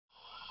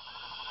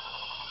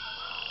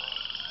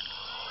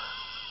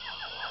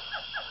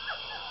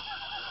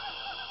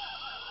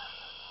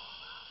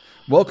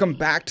Welcome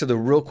back to the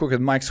Real Quick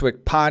with Mike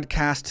Swick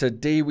podcast.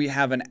 Today we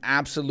have an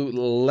absolute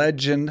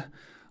legend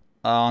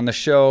on the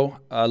show.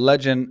 A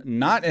legend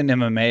not in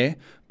MMA,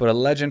 but a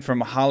legend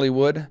from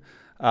Hollywood.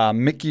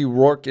 Mickey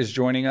Rourke is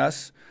joining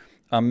us.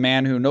 A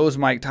man who knows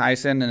Mike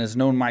Tyson and has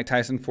known Mike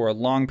Tyson for a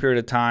long period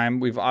of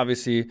time. We've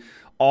obviously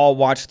all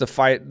watched the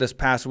fight this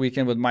past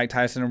weekend with Mike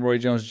Tyson and Roy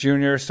Jones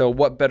Jr. So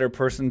what better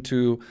person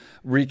to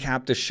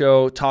recap the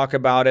show, talk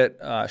about it,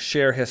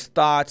 share his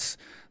thoughts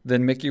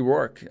than Mickey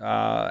Rourke,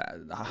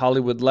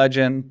 Hollywood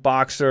legend,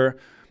 boxer,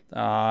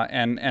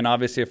 and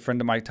obviously a friend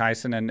of Mike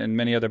Tyson and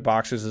many other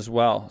boxers as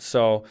well.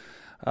 So,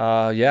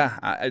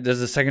 this is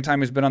the second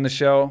time he's been on the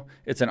show.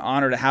 It's an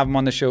honor to have him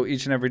on the show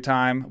each and every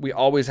time. We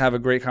always have a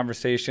great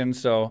conversation.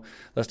 So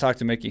let's talk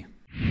to Mickey.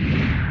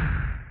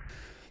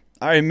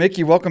 All right,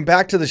 Mickey, welcome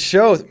back to the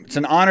show. It's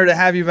an honor to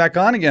have you back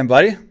on again,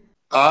 buddy.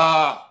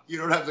 You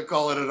don't have to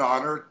call it an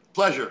honor.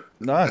 Pleasure.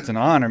 No, it's an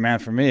honor, man,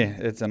 for me.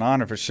 It's an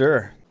honor for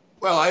sure.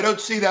 Well, I don't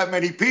see that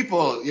many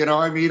people, I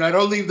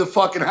don't leave the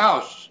fucking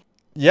house.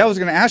 Yeah, I was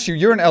going to ask you,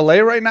 you're in LA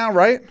right now,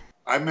 right?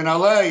 I'm in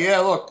LA. Yeah,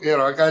 look,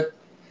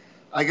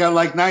 I got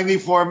like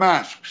 94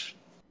 masks.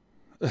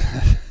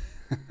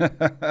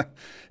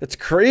 It's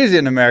crazy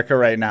in America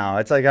right now.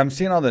 It's like I'm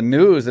seeing all the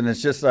news and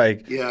it's just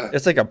like,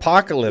 It's like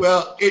apocalypse.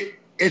 Well,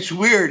 it's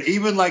weird.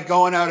 Even like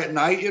going out at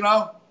night,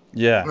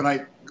 Yeah. When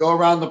I go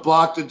around the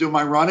block to do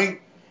my running,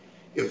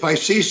 if I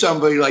see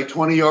somebody like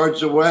 20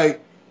 yards away,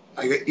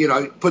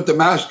 I put the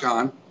mask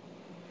on,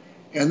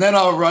 and then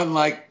I'll run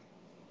like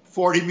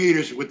 40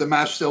 meters with the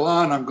mask still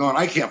on. I'm going,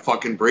 I can't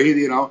fucking breathe,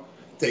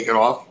 take it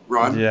off,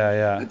 run.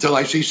 Yeah. Until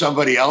I see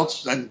somebody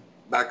else, then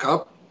back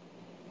up.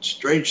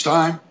 Strange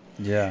time.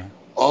 Yeah.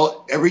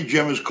 Every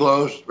gym is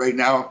closed right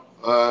now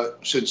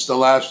since the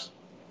last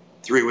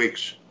 3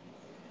 weeks.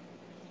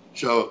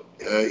 So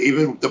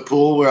even the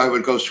pool where I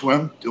would go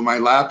swim, do my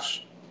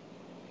laps,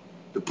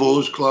 the pool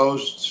is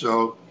closed.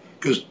 So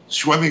because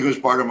swimming was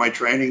part of my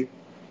training.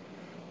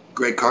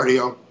 Great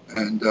cardio,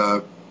 and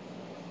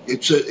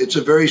it's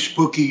a very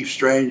spooky,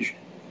 strange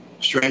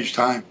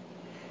time,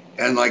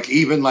 and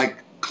even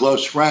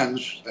close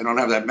friends. I don't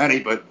have that many,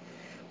 but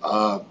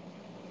I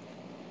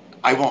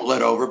won't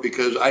let over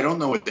because I don't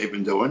know what they've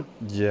been doing.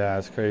 Yeah,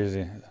 it's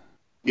crazy.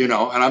 And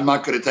I'm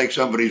not going to take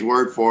somebody's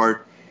word for it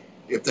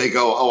if they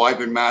go, "Oh, I've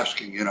been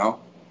masking,"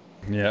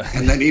 Yeah.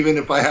 And then even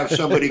if I have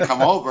somebody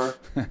come over,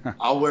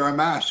 I'll wear a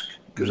mask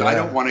because I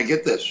don't want to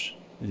get this.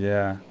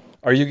 Yeah.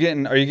 Are you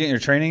getting your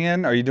training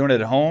in? Are you doing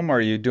it at home? Or are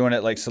you doing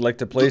it like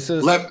selected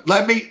places?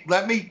 Let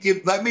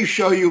me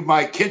show you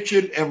my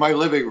kitchen and my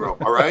living room.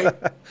 All right.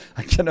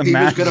 I can imagine.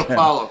 He was going to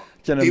follow.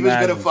 He was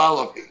going to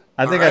follow me.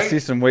 I think I see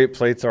some weight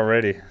plates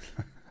already.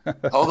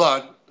 Hold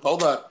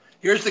on.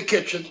 Here's the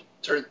kitchen.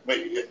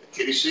 Wait,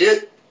 can you see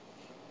it?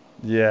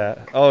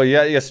 Yeah. Oh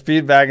yeah. You got a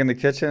speed bag in the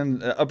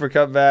kitchen,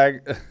 uppercut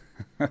bag.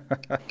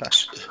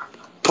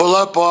 Pull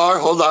up bar.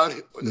 Hold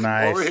on.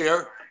 Nice. Over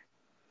here.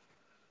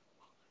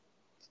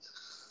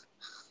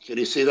 Can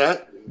you see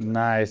that?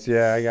 Nice.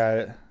 Yeah, I got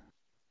it.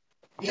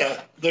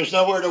 Yeah, there's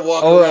nowhere to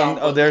walk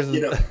around. There's,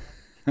 and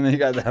then you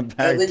got that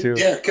bag too.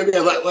 Yeah, come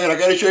here. Wait, I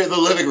got to show you the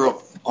living room.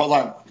 Hold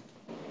on.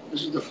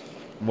 This is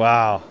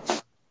Wow.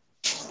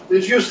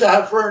 This used to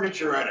have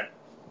furniture in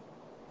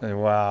it.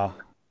 Wow.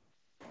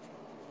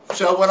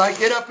 So when I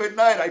get up at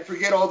night, I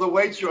forget all the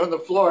weights are on the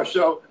floor.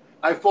 So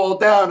I fall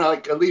down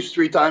like at least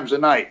 3 times a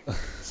night.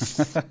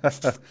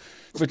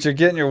 But you're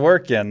getting your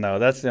work in, though.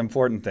 That's the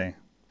important thing.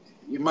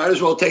 You might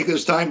as well take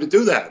this time to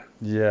do that.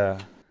 Yeah.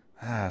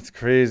 It's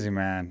crazy,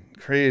 man.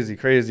 Crazy.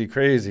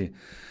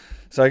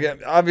 So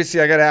obviously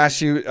I got to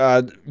ask you,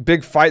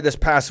 big fight this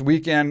past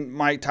weekend,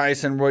 Mike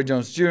Tyson, Roy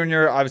Jones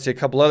Jr., obviously a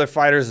couple other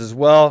fighters as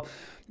well.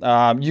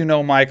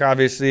 Mike,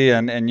 obviously,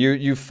 and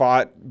you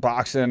fought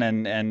boxing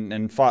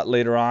and fought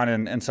later on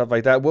and stuff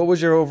like that. What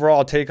was your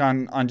overall take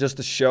on just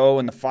the show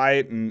and the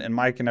fight and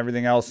Mike and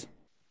everything else?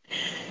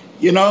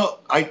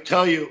 I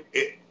tell you,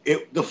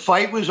 the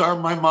fight was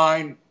on my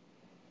mind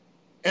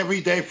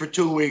every day for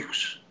 2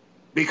 weeks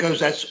because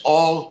that's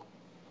all,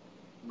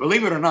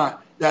 believe it or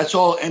not, that's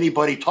all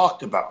anybody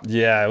talked about.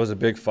 Yeah, it was a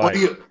big fight.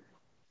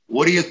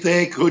 What do you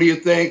think? Who do you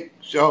think?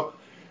 So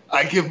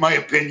I give my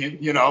opinion,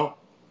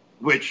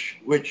 which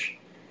would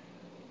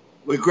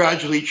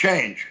gradually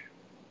change.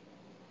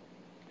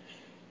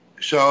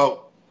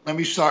 So let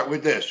me start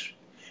with this.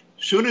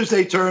 As soon as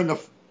they turned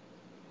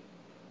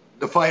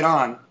the fight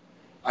on,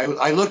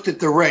 I looked at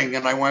the ring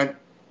and I went,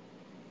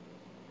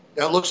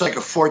 that looks like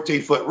a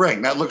 14-foot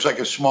ring. That looks like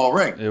a small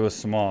ring. It was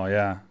small,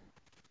 yeah.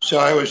 So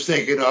I was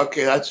thinking,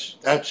 okay,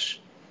 that's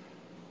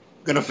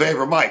going to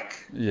favor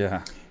Mike.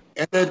 Yeah.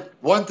 And then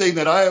one thing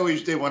that I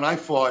always did when I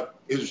fought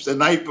is the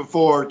night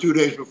before, 2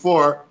 days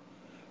before,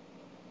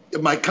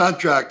 in my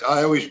contract,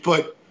 I always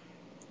put,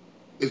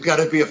 it's got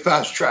to be a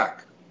fast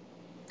track.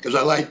 Because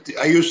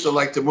I used to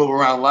like to move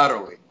around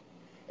laterally.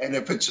 And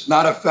if it's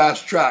not a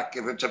fast track,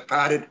 if it's a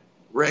padded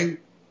ring,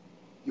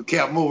 you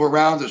can't move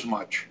around as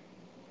much.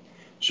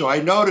 So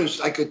I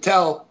noticed, I could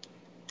tell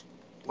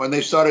when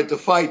they started to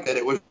fight that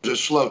it was a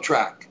slow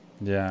track.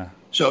 Yeah.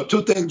 So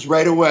two things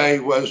right away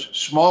was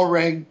small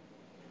ring,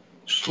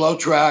 slow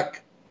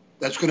track.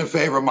 That's going to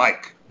favor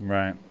Mike.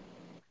 Right.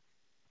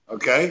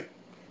 Okay.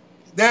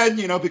 Then,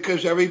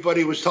 because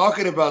everybody was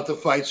talking about the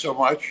fight so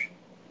much,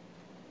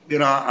 it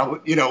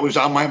was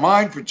on my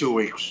mind for 2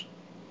 weeks.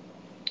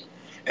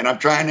 And I'm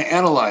trying to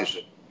analyze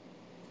it.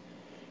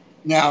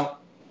 Now,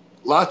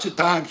 lots of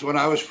times when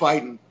I was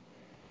fighting,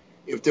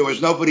 if there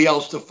was nobody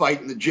else to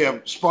fight in the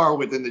gym, spar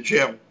with in the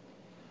gym,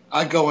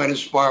 I'd go in and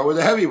spar with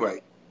a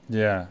heavyweight.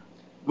 Yeah.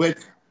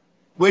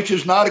 Which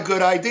is not a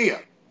good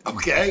idea.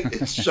 Okay.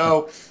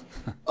 So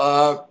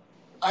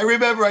I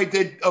remember I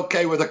did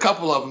okay with a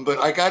couple of them, but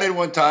I got in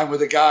one time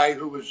with a guy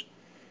who was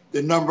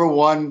the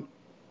 #1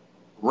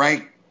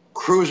 ranked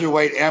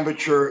cruiserweight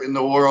amateur in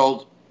the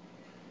world,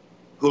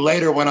 who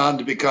later went on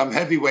to become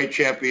heavyweight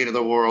champion of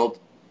the world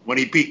when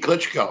he beat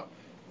Klitschko,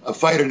 a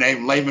fighter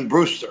named Lehman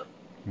Brewster.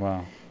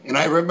 Wow. And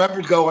I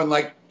remember going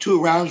like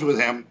 2 rounds with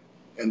him,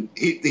 and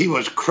he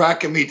was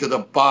cracking me to the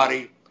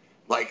body.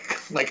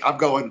 Like I'm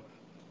going,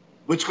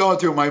 what's going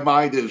through my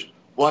mind is,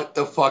 what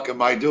the fuck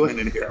am I doing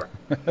in here?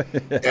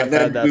 And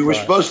then we were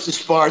supposed to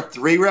spar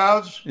 3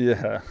 rounds.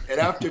 Yeah. And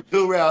after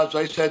 2 rounds,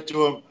 I said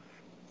to him,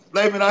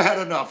 Lehman, I had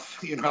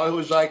enough. It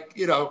was like,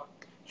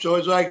 so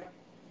it's like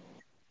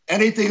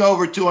anything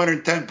over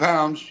 210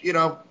 pounds,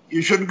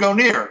 you shouldn't go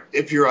near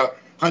if you're a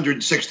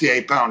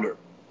 168 pounder.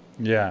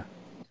 Yeah.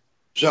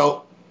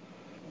 So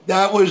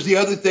that was the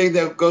other thing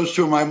that goes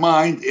through my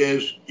mind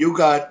is you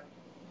got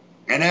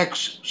an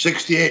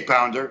ex-68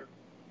 pounder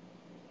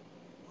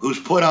who's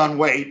put on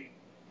weight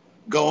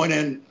going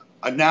in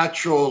a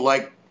natural,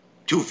 like,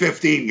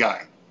 215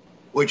 guy,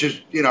 which is,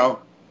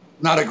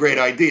 not a great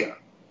idea.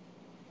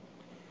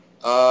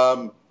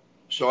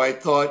 So I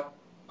thought,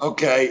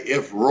 okay,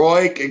 if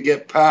Roy can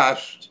get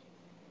past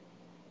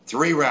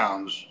 3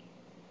 rounds,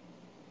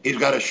 he's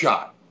got a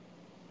shot.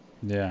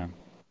 Yeah.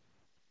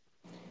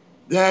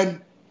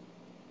 Then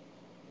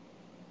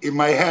in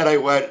my head, I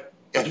went,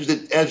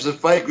 as the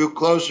fight grew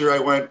closer, I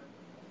went,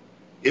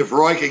 if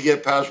Roy can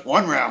get past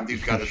 1 round,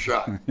 he's got a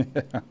shot.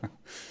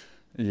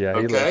 Yeah.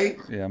 Okay.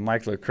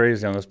 Mike looked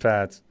crazy on those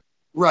pads.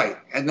 Right.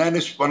 And then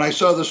when I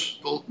saw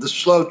the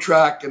slow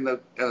track and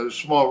the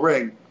small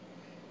ring,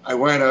 I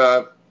went,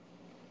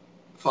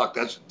 fuck,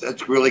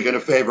 that's really going to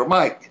favor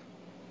Mike,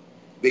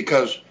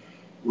 because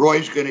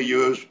Roy's going to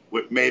use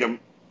what made him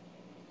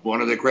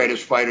one of the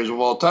greatest fighters of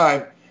all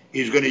time.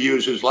 He's going to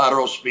use his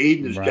lateral speed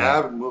and his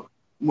jab and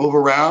move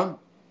around.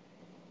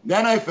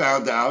 Then I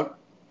found out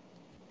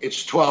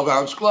it's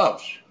 12-ounce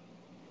gloves,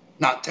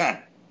 not 10.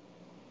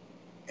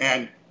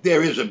 And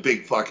there is a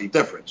big fucking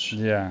difference.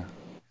 Yeah.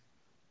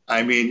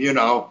 I mean,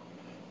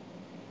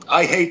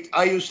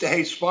 I used to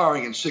hate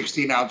sparring in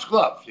 16-ounce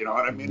gloves. You know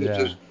what I mean? Yeah.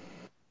 It's just,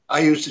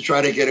 I used to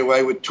try to get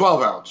away with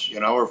 12-ounce,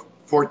 or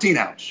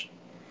 14-ounce.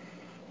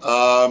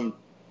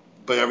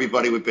 But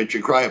everybody would bitch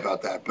and cry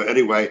about that. But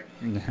anyway,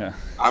 yeah.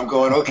 I'm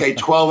going, okay,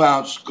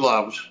 12-ounce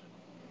gloves.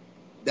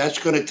 That's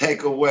going to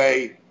take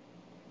away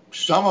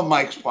some of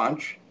Mike's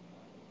punch.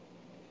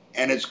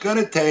 And it's going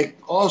to take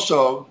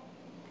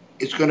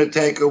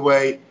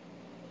away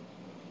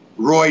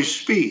Roy's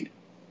speed.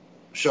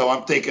 So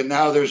I'm thinking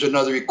now there's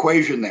another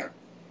equation there.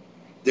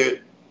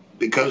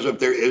 Because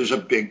there is a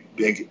big,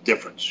 big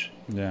difference.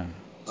 Yeah.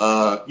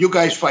 You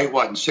guys fight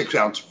what, in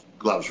 6-ounce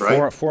gloves, right?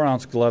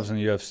 4-ounce gloves in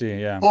the UFC,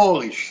 yeah.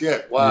 Holy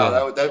shit!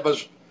 Wow, Yeah.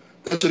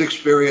 that's an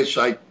experience.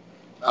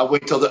 I'll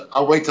wait till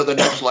the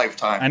next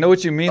lifetime. I know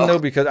what you mean though,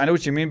 because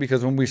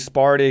when we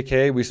spar at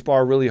AK, we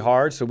spar really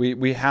hard, so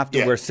we have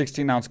to wear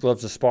 16-ounce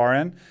gloves to spar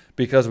in,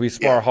 because we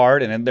spar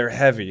hard and they're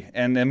heavy.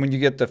 And then when you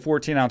get the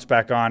 14-ounce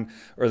back on,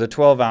 or the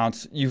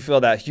 12-ounce, you feel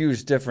that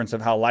huge difference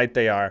of how light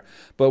they are.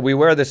 But we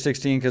wear the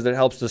 16 because it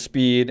helps the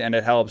speed and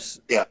it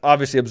helps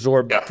obviously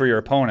absorb for your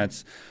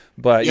opponents.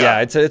 But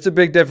it's a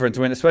big difference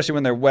especially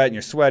when they're wet and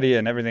you're sweaty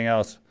and everything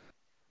else.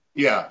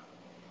 Yeah.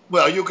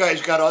 Well, you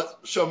guys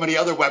got so many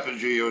other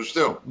weapons you use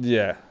too.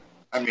 Yeah.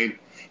 I mean,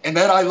 and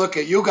then I look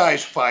at you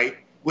guys fight,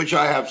 which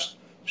I have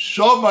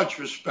so much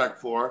respect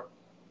for,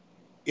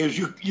 is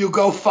you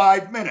go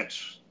 5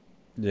 minutes.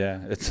 Yeah,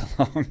 it's a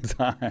long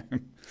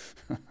time.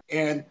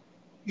 And,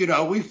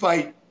 we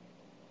fight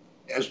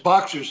as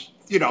boxers,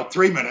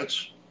 3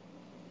 minutes,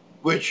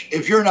 which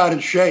if you're not in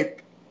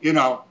shape,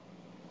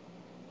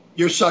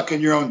 you're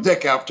sucking your own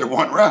dick after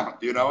 1 round.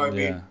 I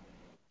mean,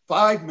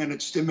 5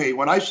 minutes to me,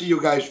 when I see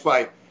you guys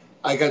fight,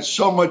 I got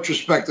so much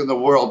respect in the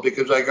world,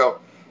 because I go,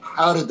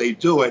 how did they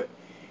do it?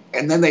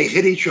 And then they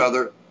hit each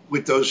other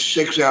with those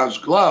 6-ounce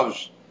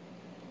gloves.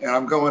 And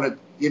I'm going to,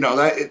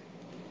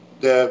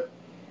 the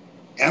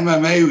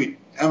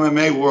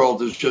MMA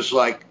world is just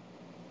like,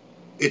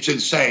 it's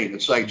insane.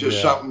 It's like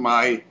just something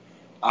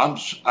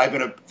I've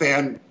been a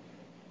fan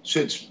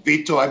since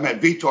Vitor. I met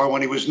Vitor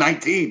when he was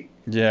 19.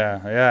 Yeah,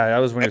 that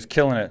was when he was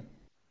killing it.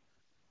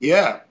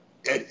 Yeah.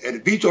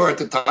 And Vitor at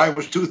the time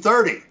was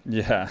 230.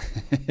 Yeah,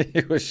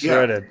 he was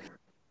shredded.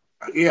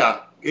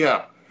 Yeah.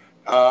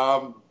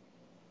 But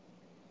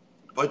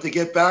to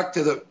get back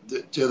to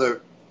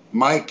the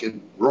Mike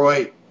and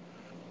Roy,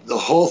 the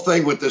whole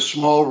thing with the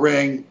small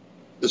ring,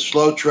 the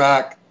slow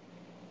track,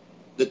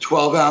 the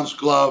 12-ounce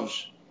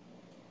gloves,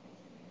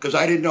 because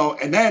I didn't know.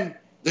 And then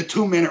the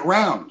 2-minute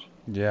round.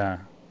 Yeah.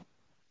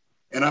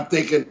 And I'm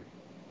thinking,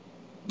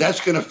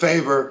 that's going to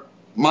favor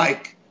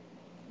Mike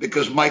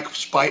because Mike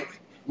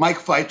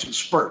fights in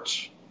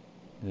spurts.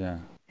 Yeah.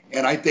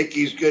 And I think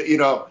he's good. You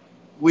know,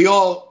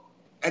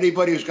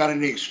 anybody who's got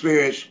any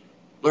experience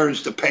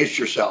learns to pace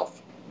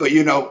yourself. But,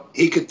 you know,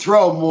 he could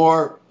throw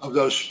more of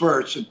those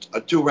spurts,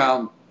 a 2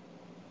 rounds,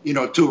 than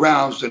a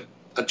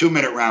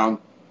 2-minute round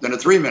than a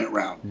 3-minute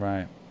round.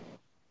 Right.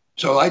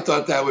 So I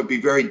thought that would be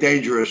very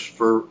dangerous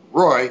for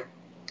Roy.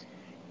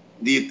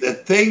 The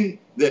thing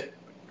that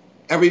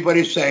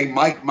everybody's saying,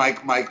 Mike,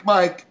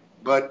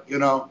 but, you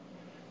know,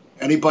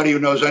 anybody who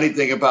knows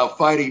anything about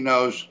fighting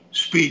knows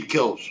speed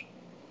kills.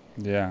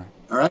 Yeah.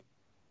 All right?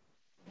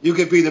 You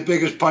could be the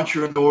biggest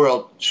puncher in the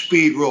world.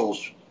 Speed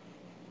rules.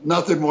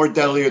 Nothing more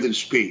deadlier than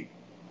speed.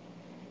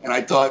 And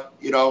I thought,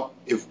 you know,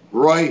 if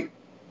Roy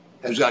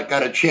has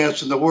got a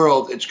chance in the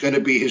world, it's going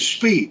to be his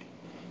speed.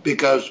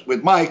 Because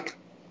with Mike,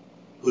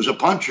 who's a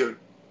puncher,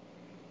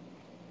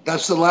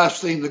 that's the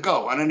last thing to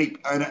go on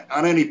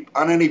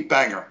any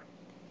banger.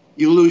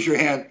 You lose your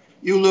hand.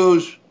 You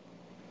lose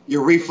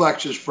your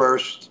reflexes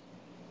first.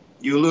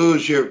 You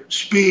lose your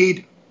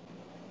speed.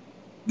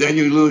 Then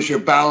you lose your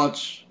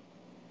balance.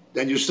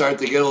 Then you start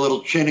to get a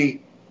little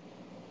chinny.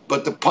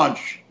 But the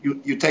punch,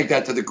 you take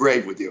that to the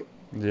grave with you.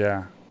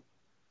 Yeah.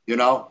 You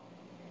know?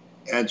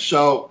 And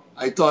so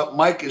I thought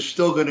Mike is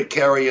still going to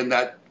carry in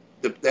the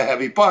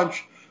heavy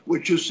punch,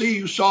 which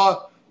you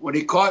saw when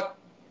he caught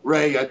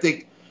Ray, I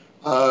think,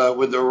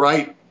 with the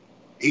right.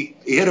 He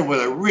hit him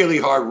with a really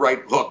hard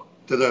right hook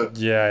to the.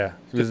 Yeah.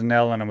 He was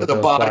nailing him with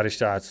those body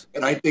shots.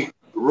 And I think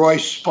Roy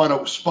spun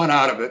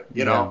out of it,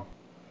 you know.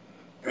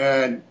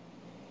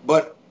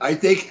 But I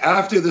think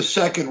after the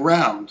second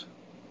round,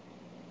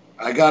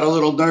 I got a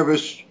little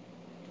nervous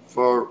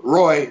for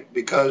Roy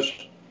because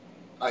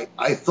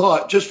I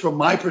thought, just from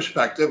my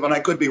perspective, and I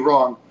could be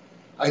wrong,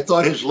 I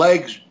thought his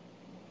legs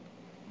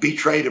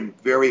betrayed him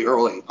very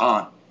early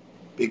on,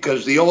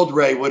 because the old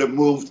Ray would have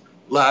moved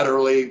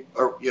laterally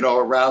or, you know,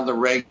 around the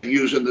ring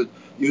using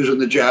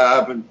the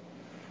jab and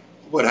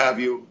what have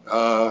you.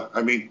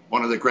 I mean,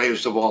 one of the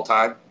greatest of all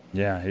time.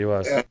 Yeah, he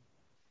was.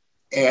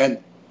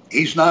 And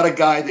he's not a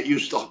guy that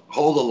used to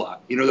hold a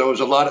lot. You know, there was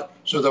a lot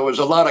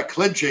of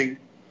clinching,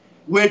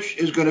 which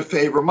is going to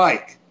favor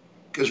Mike,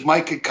 because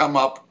Mike could come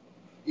up,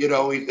 you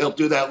know, he'll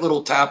do that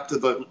little tap to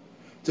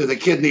the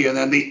kidney and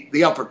then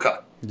the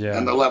uppercut,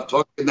 and the left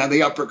hook and then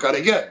the uppercut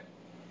again.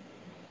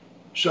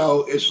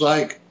 So it's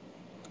like,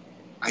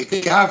 I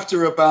think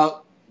after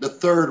about the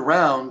third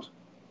round,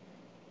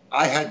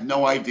 I had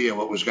no idea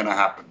what was going to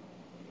happen.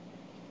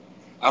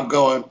 I'm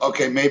going,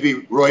 okay,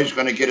 maybe Roy's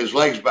going to get his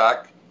legs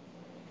back,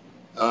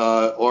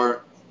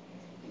 or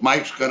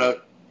Mike's going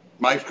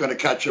to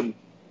catch him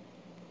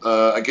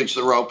against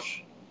the ropes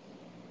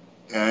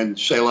and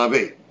say la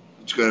vie.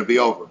 It's going to be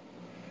over.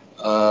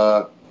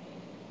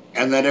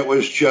 And then it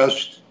was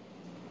just,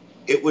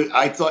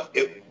 I thought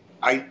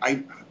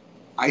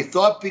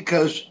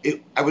because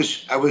I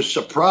was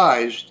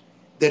surprised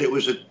that it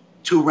was a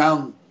two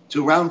round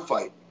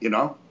fight, you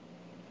know?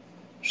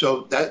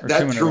 So that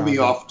threw me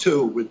off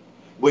too,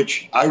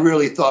 which I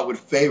really thought would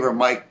favor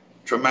Mike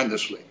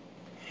tremendously.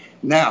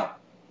 Now,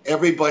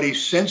 everybody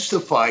since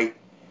the fight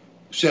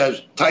says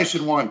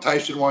Tyson won.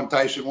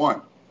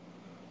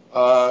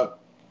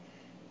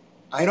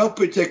 I don't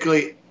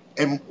particularly,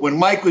 and when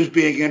Mike was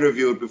being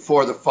interviewed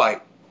before the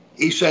fight,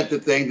 he said the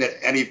thing that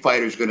any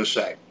fighter's going to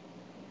say.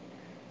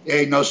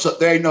 There ain't no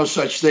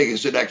such thing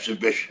as an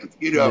exhibition.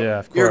 You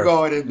know, you're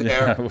going in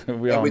there,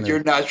 and with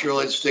your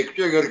natural instinct,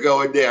 you're going to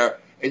go in there,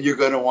 and you're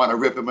going to want to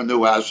rip him a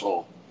new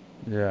asshole.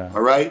 Yeah.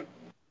 All right?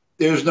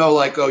 There's no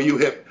like, oh, you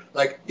hit,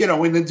 like, you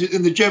know, in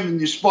the gym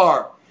and you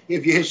spar,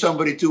 if you hit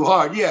somebody too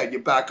hard, you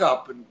back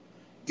up and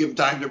give them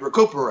time to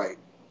recuperate,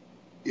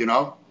 you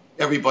know?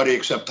 Everybody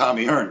except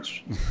Tommy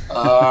Hearns.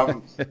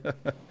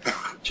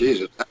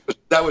 Jesus,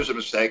 that was a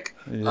mistake.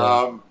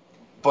 Yeah.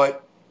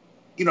 But,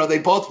 you know, they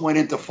both went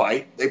into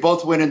fight. They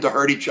both went in to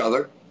hurt each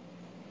other.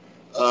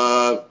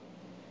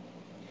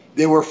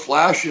 There were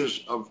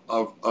flashes of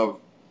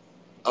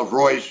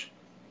Roy's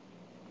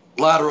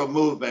lateral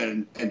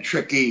movement and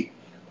tricky,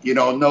 you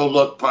know, no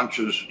look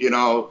punches. You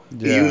know,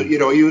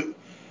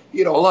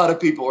 a lot of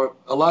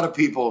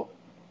people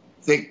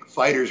think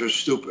fighters are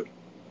stupid.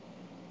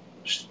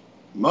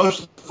 Most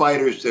of the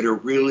fighters that are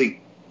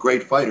really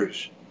great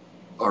fighters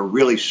are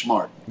really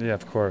smart. Yeah,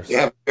 of course. They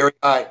have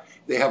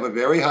a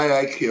very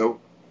high IQ,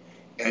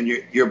 and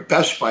your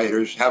best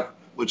fighters have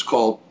what's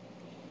called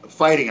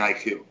fighting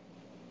IQ.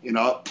 You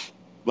know,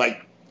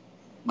 like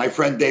my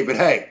friend David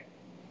Hay.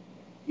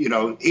 You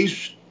know,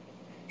 he's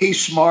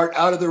smart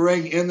out of the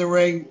ring, in the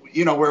ring,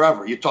 you know,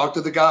 wherever. You talk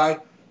to the guy,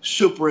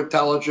 super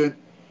intelligent.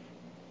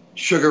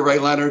 Sugar Ray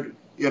Leonard,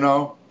 you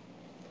know.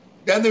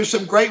 Then there's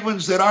some great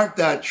ones that aren't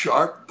that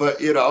sharp, but,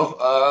 you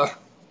know,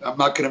 I'm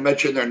not going to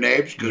mention their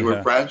names because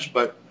we're friends,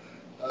 but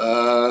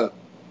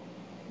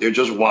they're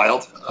just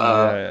wild.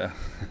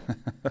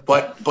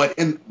 but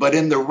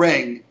in the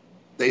ring,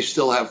 they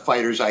still have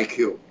fighters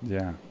IQ.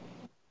 Yeah.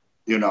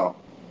 You know,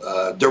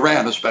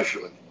 Duran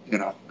especially. You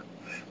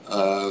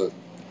know,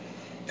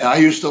 and I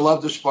used to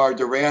love to spar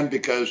Duran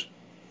because,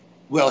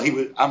 well,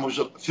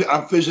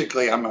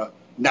 I'm a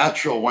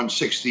natural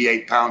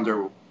 168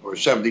 pounder or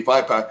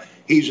 75 pound.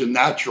 He's a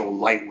natural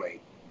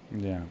lightweight.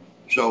 Yeah.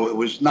 So it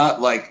was not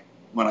like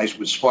when I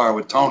would spar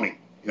with Tony,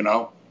 you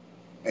know,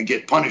 and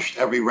get punished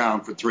every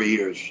round for 3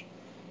 years,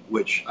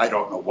 which I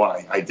don't know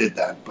why I did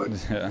that, but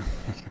yeah.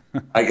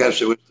 I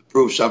guess it was to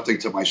prove something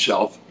to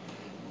myself.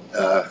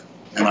 And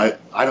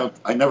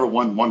I never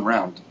won one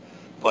round,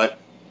 but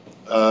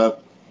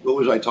what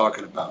was I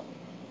talking about?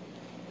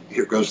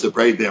 Here goes the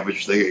brain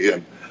damage thing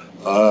again.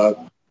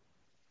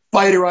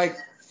 Fighter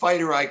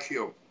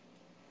IQ.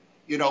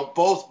 You know,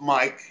 both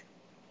Mike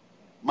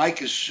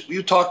is,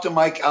 you talk to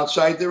Mike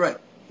outside the ring,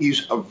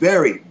 he's a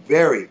very,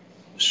 very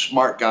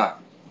smart guy,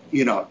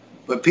 you know,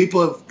 but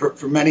people have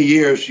for many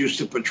years used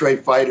to portray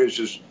fighters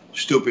as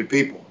stupid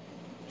people.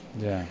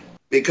 Yeah.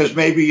 Because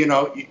maybe, you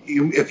know,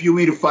 if you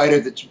meet a fighter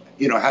that's,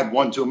 you know, had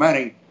one too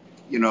many,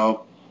 you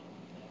know,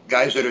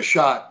 guys that are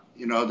shot,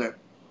 you know, that,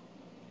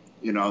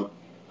 you know,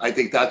 I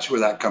think that's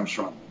where that comes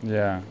from.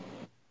 Yeah.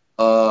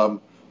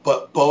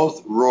 But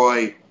both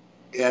Roy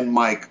and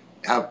Mike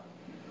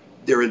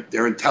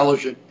they're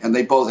intelligent, and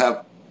they both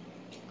have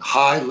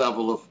high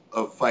level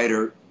of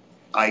fighter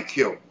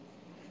IQ.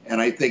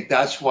 And I think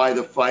that's why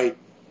the fight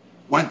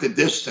went the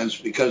distance,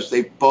 because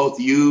they both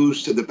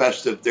used to the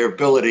best of their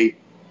ability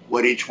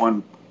what each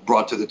one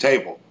brought to the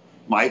table.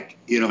 Mike,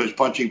 you know, his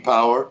punching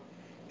power,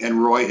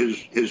 and Roy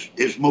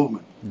his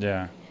movement.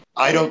 Yeah.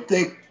 I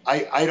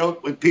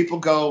don't when people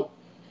go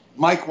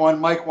Mike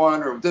won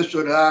or this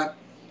or that,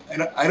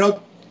 and I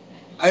don't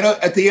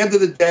at the end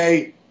of the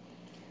day,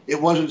 it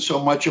wasn't so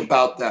much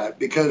about that,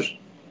 because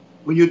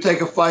when you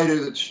take a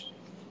fighter that's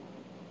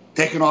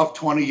taken off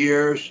 20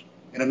 years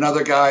and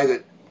another guy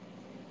that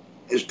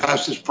is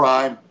past his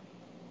prime,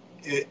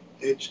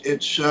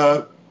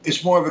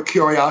 it's more of a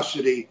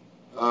curiosity.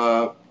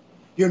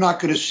 You're not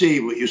going to see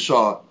what you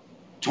saw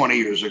 20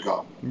 years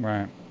ago.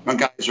 Right. When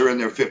guys are in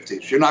their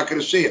 50s, you're not going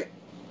to see it.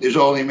 There's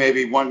only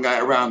maybe one guy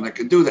around that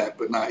can do that,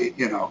 but not,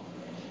 you know,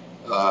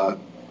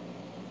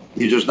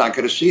 you're just not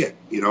going to see it.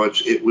 You know,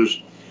 it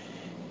was.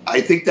 I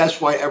think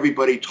that's why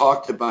everybody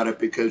talked about it,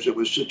 because it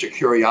was such a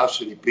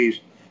curiosity piece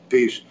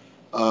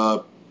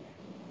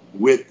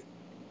with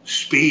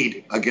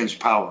speed against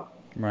power.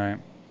 Right.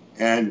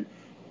 And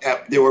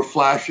there were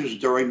flashes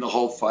during the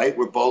whole fight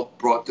where both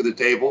brought to the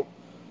table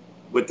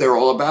what they're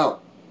all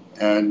about.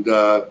 And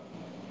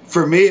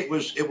for me, it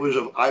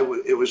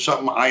was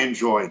something I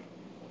enjoyed.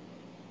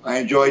 I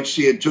enjoyed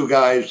seeing two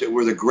guys that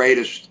were the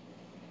greatest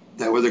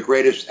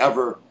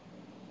ever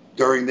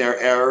during their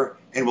era,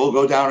 and will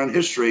go down in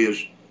history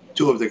as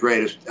two of the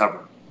greatest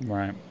ever.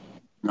 Right.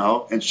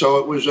 No, and so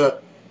it was an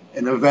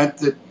event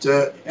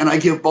that, and I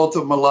give both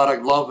of them a lot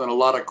of love and a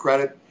lot of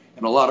credit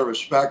and a lot of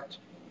respect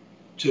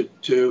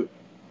to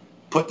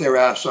put their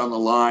ass on the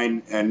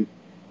line and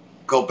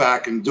go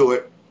back and do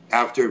it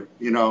after,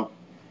 you know,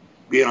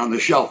 being on the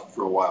shelf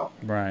for a while.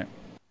 Right.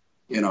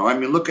 You know, I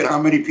mean, look at how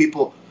many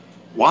people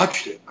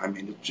watched it. I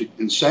mean, it's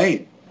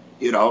insane.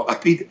 You know,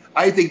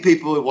 I think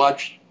people would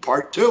watch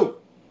part 2.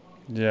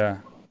 Yeah.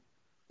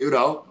 You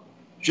know,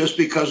 just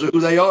because of who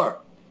they are.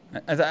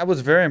 I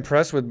was very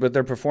impressed with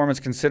their performance,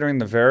 considering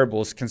the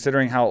variables,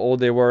 considering how old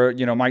they were.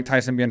 You know, Mike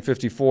Tyson being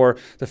 54,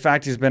 the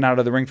fact he's been out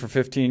of the ring for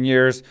 15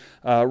 years,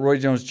 Roy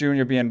Jones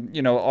Jr. being,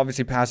 you know,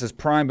 obviously past his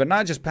prime, but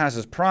not just past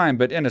his prime,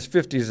 but in his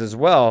 50s as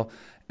well,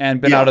 and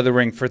been out of the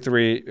ring for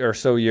 3 or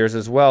so years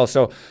as well.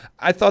 So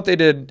I thought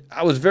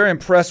I was very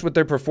impressed with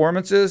their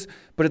performances,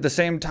 but at the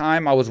same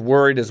time, I was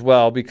worried as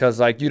well, because,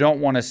 like, you don't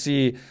want to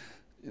see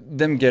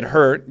them get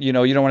hurt. You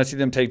know, you don't want to see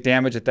them take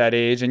damage at that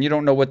age, and you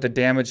don't know what the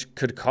damage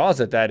could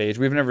cause at that age.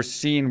 We've never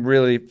seen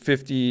really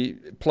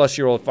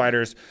 50-plus-year-old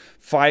fighters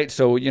fight,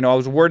 so, you know, I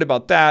was worried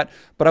about that.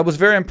 But I was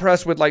very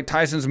impressed with, like,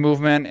 Tyson's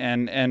movement,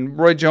 and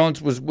Roy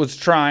Jones was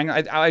trying.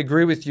 I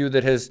agree with you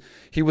that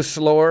he was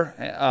slower.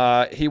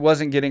 He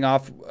wasn't getting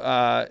off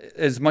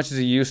as much as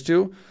he used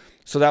to.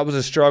 So that was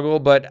a struggle,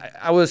 but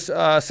I was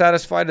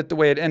satisfied at the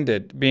way it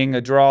ended. Being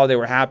a draw, they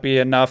were happy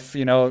enough.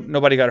 You know,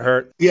 nobody got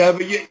hurt. Yeah,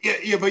 but you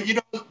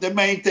know, the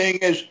main thing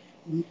is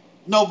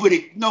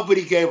nobody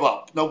gave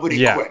up.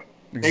 Nobody quit.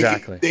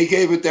 Exactly. They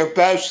gave it their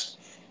best.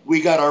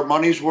 We got our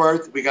money's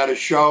worth. We got a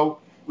show.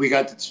 We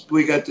got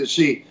to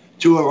see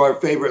two of our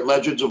favorite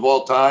legends of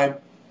all time,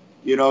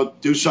 you know,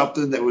 do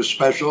something that was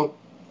special.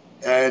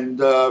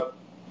 And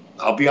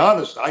I'll be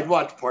honest, I'd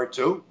watch part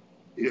 2.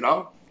 You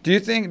know. Do you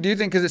think,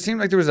 because it seemed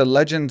like there was a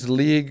Legends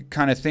League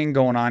kind of thing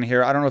going on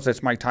here. I don't know if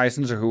that's Mike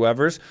Tyson's or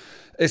whoever's.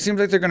 It seems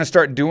like they're going to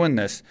start doing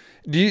this.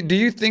 Do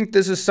you think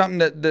this is something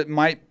that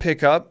might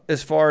pick up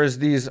as far as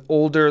these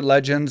older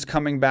legends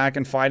coming back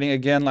and fighting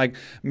again, like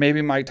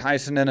maybe Mike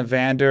Tyson and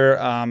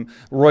Evander?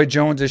 Roy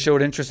Jones has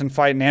showed interest in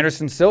fighting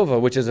Anderson Silva,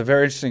 which is a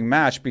very interesting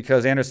match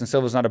because Anderson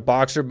Silva is not a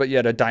boxer, but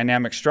yet a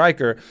dynamic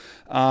striker.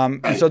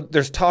 And so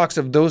there's talks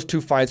of those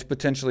two fights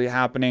potentially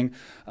happening.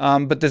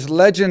 But this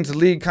Legends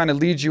League kind of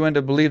leads you in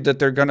to believe that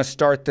they're going to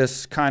start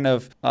this kind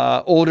of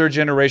older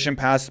generation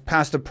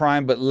past the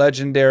prime, but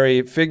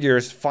legendary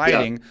figures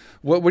fighting. Yeah.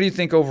 What do you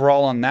think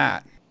overall on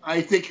that?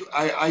 I think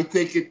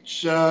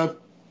it's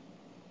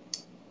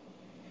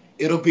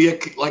it'll be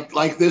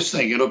like this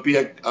thing. It'll be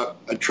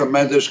a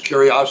tremendous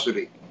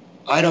curiosity.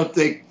 I don't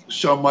think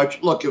so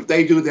much. Look, if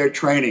they do their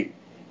training,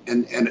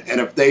 and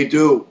if they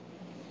do,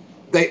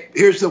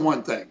 here's the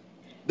one thing: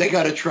 they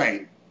got to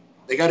train.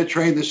 They got to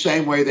train the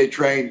same way they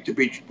trained to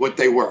be what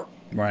they were.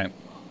 Right.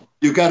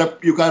 You got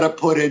to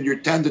put in your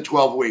 10 to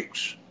 12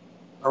 weeks.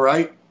 All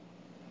right.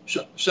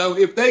 So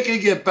if they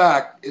can get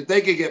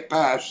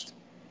past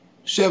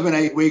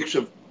 7-8 weeks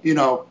of,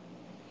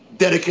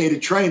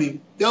 dedicated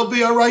training, they'll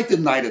be all right the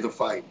night of the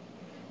fight.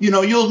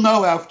 You'll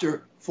know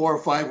after 4 or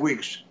 5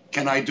 weeks,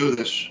 can I do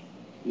this?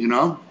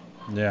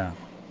 Yeah.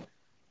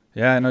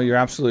 Yeah, I know you're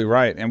absolutely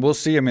right. And we'll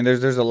see. I mean,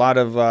 there's a lot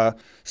of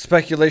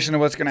speculation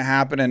of what's going to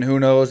happen, and who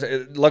knows.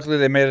 Luckily,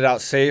 they made it out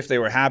safe. They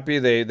were happy.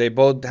 They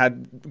both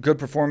had good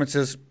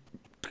performances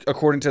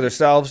according to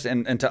themselves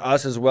and to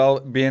us as well,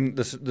 being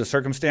the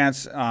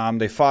circumstance.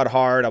 They fought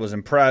hard. I was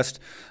impressed.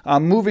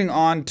 Moving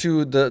on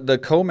to the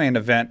co-main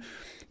event,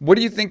 what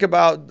do you think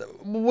about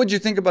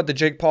the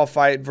Jake Paul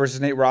fight versus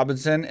Nate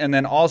Robinson? And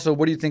then also,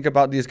 what do you think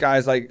about these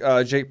guys like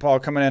Jake Paul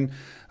coming in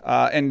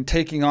and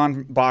taking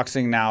on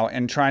boxing now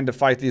and trying to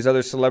fight these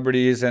other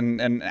celebrities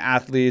and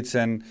athletes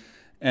and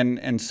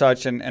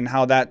such, and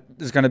how that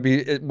is going to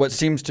be what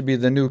seems to be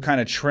the new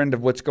kind of trend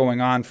of what's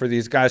going on for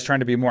these guys trying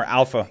to be more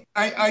alpha?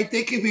 I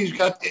think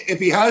if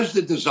he has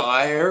the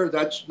desire,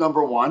 that's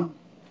number one.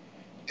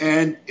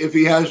 And if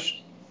he has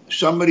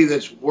somebody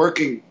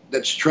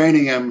that's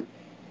training him,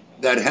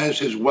 that has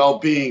his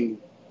well-being,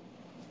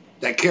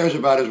 that cares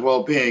about his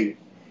well-being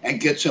and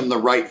gets him the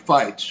right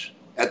fights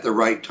at the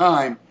right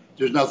time,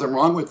 there's nothing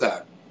wrong with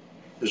that.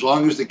 As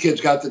long as the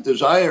kid's got the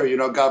desire,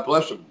 God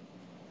bless him.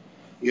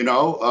 You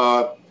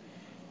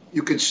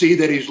can see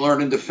that he's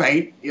learning to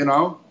feint,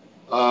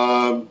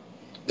 the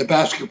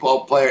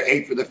basketball player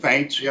ate for the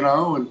feints,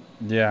 and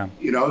yeah,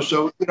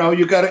 so,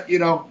 you got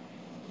to,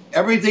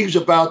 everything's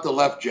about the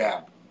left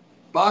jab.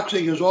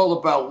 Boxing is all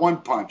about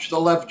one punch, the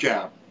left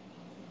jab,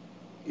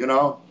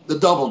 the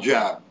double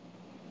jab.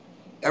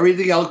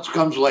 Everything else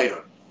comes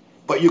later,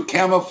 but you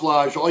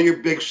camouflage all your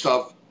big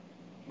stuff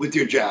with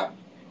your jab.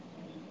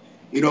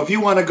 If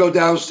you want to go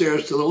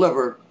downstairs to the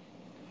liver,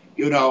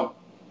 you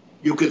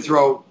could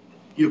throw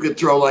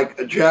like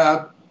a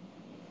jab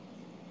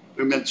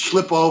and then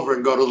slip over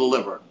and go to the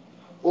liver.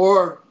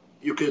 Or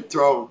you could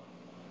throw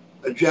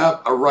a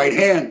jab, a right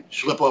hand,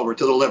 slip over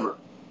to the liver.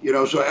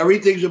 So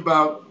everything's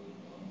about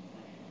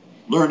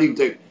learning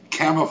to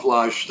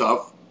camouflage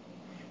stuff.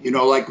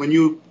 Like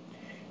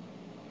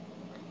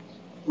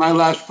my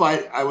last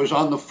fight, I was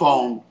on the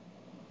phone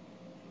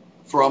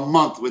for a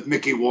month with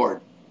Mickey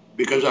Ward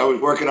because I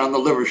was working on the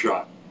liver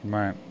shot.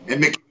 Right. And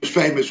Mickey was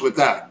famous with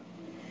that.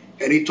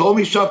 And he told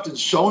me something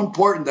so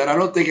important that I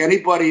don't think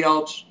anybody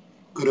else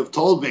could have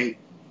told me,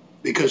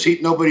 because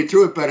nobody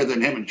threw it better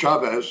than him and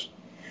Chavez,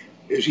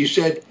 is he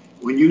said,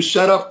 when you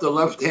set up the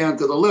left hand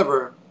to the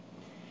liver,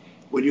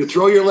 when you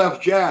throw your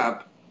left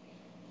jab,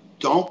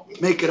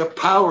 don't make it a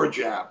power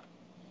jab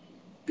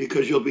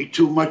because you'll be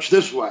too much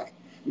this way.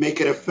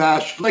 Make it a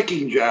fast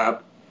flicking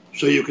jab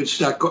so you can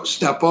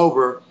step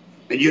over,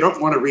 and you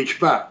don't want to reach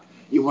back.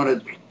 You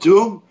want to do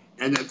them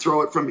and then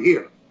throw it from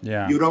here.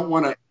 Yeah. You don't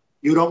want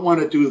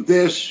to do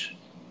this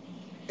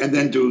and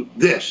then do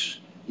this.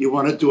 You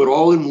want to do it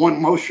all in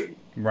one motion.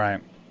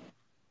 Right.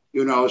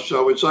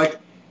 So it's like,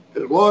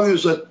 as long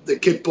as the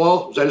kid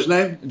Paul, was that his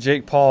name?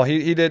 Jake Paul.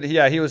 He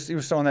was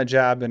throwing that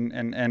jab and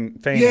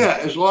feinting. Yeah,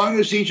 as long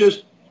as he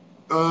just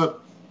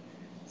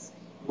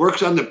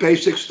works on the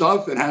basic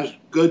stuff and has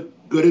good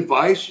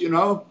advice, and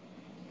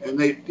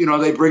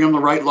they bring him the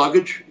right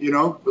luggage,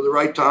 for the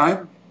right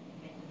time,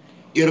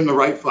 get him the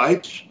right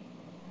fights.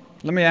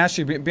 Let me ask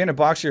you, being a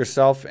boxer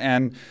yourself,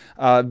 and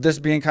this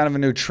being kind of a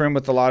new trend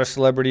with a lot of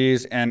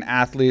celebrities and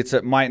athletes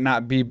that might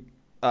not be,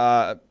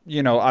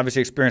 obviously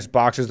experienced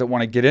boxers that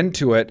want to get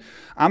into it.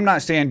 I'm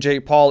not saying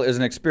Jake Paul is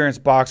an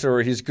experienced boxer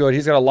or he's good.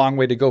 He's got a long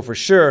way to go for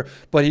sure,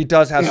 but he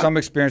does have some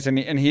experience, and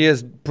he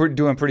is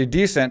doing pretty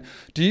decent.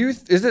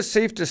 Is it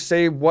safe to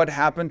say what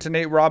happened to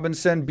Nate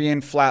Robinson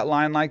being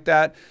flatlined like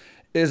that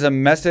is a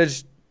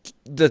message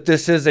that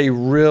this is a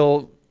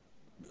real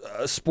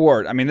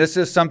sport? I mean, this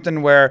is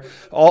something where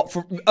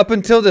up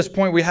until this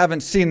point, we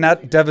haven't seen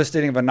that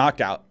devastating of a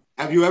knockout.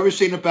 Have you ever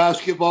seen a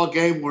basketball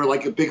game where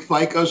like a big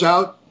fight goes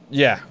out?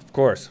 Yeah, of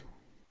course.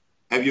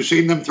 Have you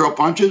seen them throw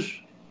punches?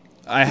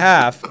 I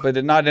have, but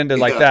it not ended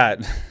like that.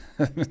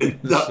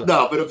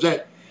 No, but I'm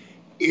saying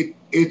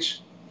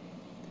it's.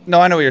 No,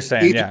 I know what you're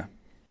saying. Yeah.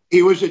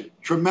 He was a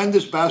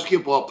tremendous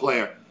basketball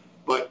player,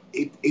 but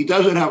he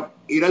doesn't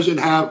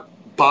have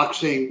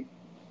boxing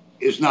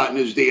is not in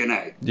his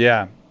DNA.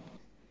 Yeah.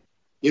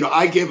 You know,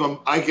 I give him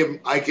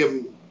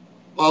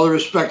all the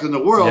respect in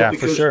the world, Yeah,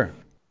 because for sure.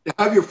 to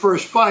have your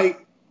first fight,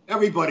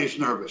 everybody's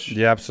nervous.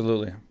 Yeah,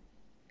 absolutely.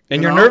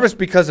 And You you're know? nervous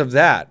because of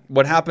that.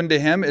 What happened to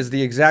him is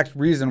the exact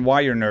reason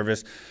why you're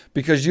nervous,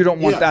 because you don't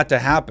want that to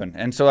happen.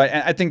 And so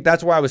I think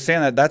that's why I was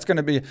saying that. That's going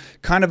to be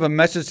kind of a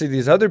message to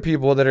these other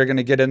people that are going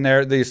to get in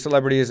there, these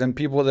celebrities and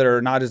people that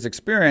are not as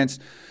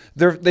experienced.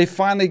 They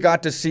finally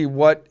got to see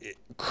what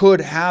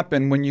could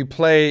happen when you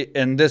play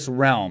in this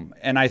realm.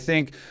 And I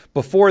think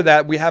before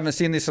that, we haven't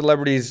seen these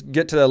celebrities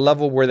get to the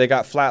level where they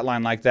got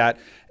flatlined like that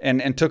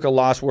and took a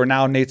loss, where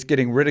now Nate's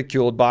getting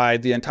ridiculed by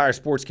the entire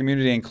sports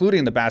community,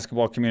 including the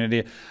basketball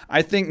community.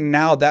 I think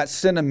now that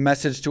sent a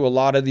message to a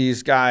lot of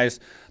these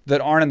guys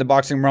that aren't in the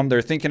boxing realm.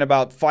 They're thinking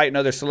about fighting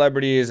other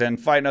celebrities and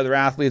fighting other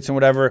athletes and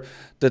whatever,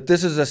 that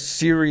this is a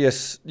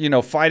serious,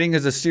 fighting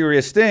is a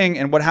serious thing.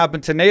 And what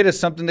happened to Nate is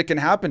something that can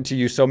happen to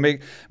you. So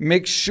make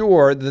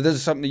sure that this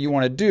is something that you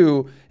want to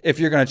do if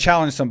you're going to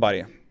challenge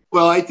somebody.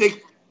 Well, I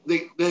think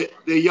the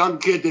young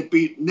kid that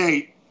beat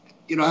Nate,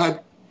 he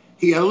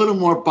had a little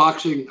more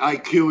boxing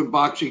IQ and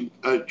boxing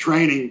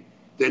training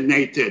than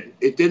Nate did.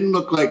 It didn't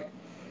look like,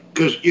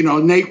 because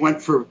Nate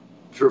went for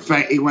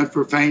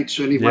feints,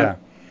 and he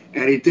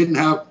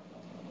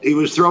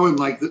was throwing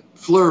like the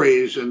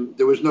flurries, and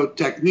there was no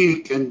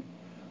technique. And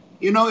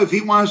if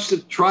he wants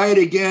to try it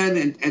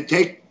again and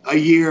take a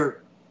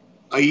year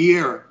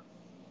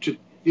to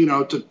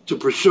to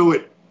pursue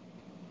it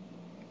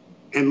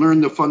and learn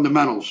the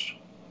fundamentals.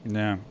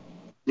 Yeah.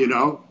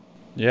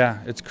 Yeah,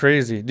 it's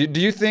crazy. Do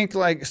you think,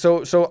 like,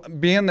 so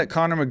being that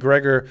Conor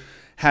McGregor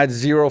had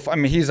zero, I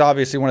mean, he's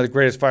obviously one of the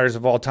greatest fighters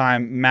of all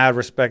time, mad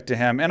respect to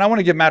him. And I want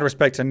to give mad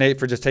respect to Nate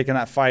for just taking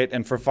that fight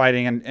and for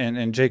fighting,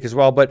 and Jake as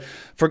well. But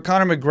for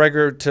Conor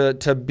McGregor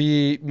to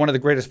be one of the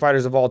greatest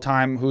fighters of all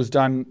time, who's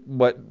done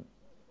what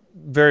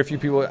very few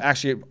people,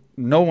 actually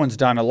no one's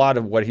done a lot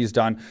of what he's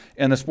done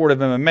in the sport of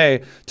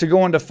MMA, to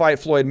go on to fight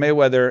Floyd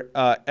Mayweather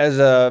as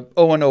a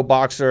 0-0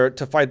 boxer,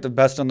 to fight the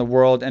best in the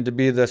world, and to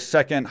be the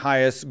second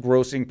highest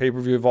grossing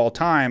pay-per-view of all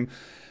time.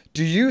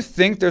 Do you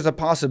think there's a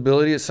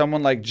possibility that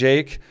someone like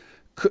Jake,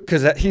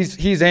 because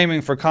he's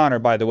aiming for Conor,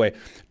 by the way,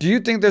 do you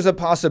think there's a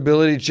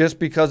possibility, just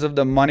because of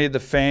the money, the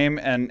fame,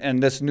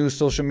 and this new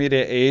social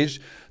media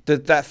age,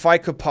 that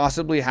fight could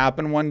possibly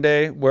happen one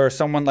day, where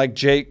someone like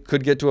Jake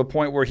could get to a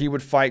point where he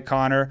would fight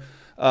Conor,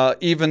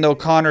 even though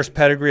Conor's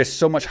pedigree is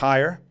so much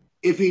higher?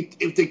 If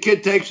the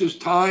kid takes his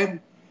time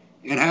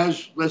and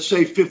has, let's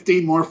say,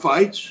 15 more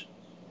fights,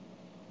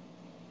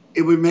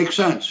 it would make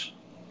sense.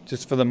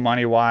 Just for the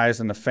money wise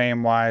and the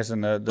fame wise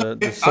and the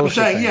social I'm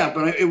saying thing. Yeah,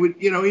 but it would,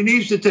 he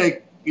needs to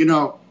take,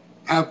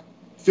 have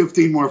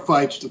 15 more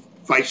fights to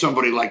fight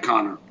somebody like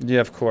Conor.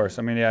 Yeah, of course.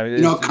 I mean,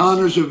 yeah.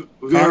 Conor's a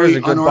very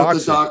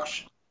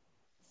unorthodox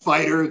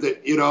fighter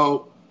that,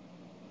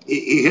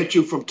 he hits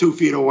you from 2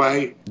 feet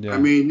away. Yeah. I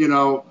mean,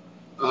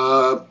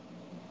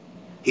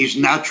 he's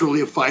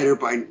naturally a fighter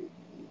by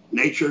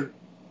nature,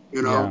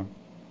 Yeah.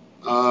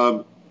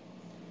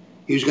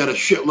 He's got a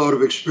shitload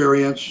of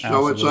experience.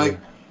 Absolutely. So it's like,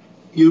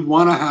 you'd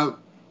want to have,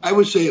 I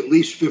would say, at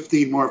least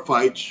 15 more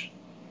fights.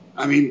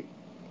 I mean,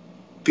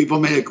 people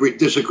may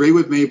disagree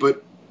with me,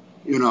 but,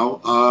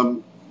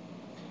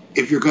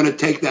 if you're going to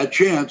take that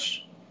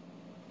chance,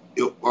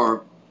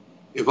 or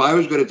if I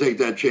was going to take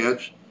that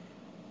chance,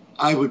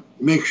 I would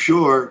make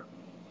sure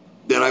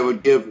that I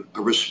would give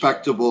a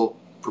respectable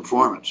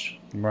performance.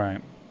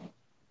 Right.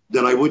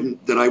 That I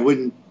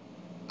wouldn't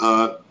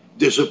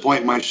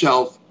disappoint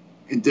myself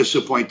and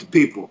disappoint the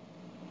people,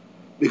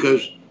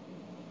 because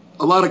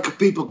a lot of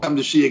people come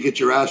to see you get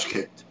your ass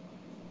kicked.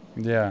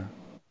 Yeah.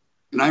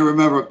 And I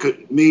remember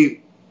with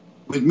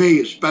me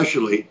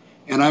especially,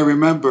 and I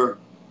remember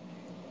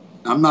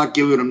I'm not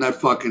giving them that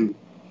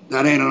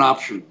ain't an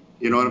option.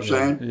 You know what I'm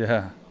saying?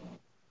 Yeah.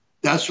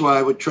 That's why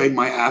I would train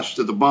my ass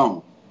to the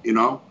bone,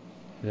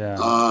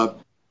 Yeah.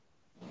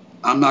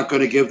 I'm not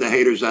going to give the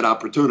haters that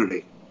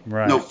opportunity.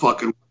 Right. No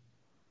fucking,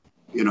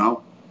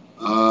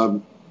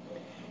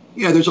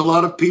 yeah, there's a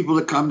lot of people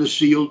that come to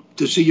see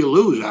you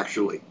lose,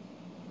 actually.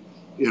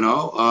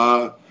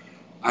 I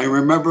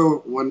remember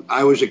when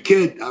I was a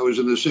kid, I was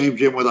in the same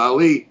gym with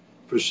Ali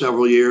for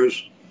several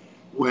years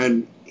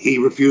when he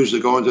refused to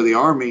go into the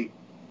Army,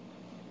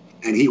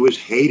 and he was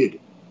hated.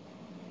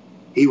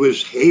 He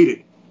was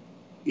hated.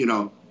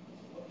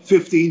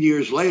 15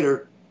 years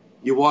later,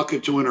 you walk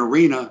into an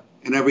arena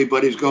and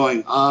everybody's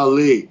going,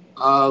 Ali,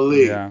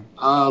 Ali, yeah.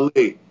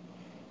 Ali.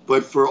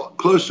 But for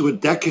close to a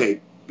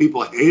decade,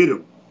 people hated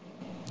him.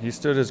 He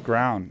stood his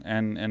ground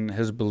and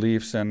his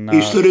beliefs, and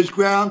he stood his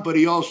ground, but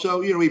he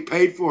also, he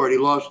paid for it. He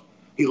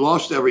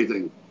lost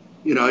everything.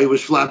 He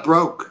was flat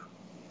broke.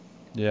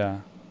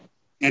 Yeah.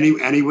 And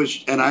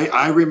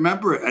I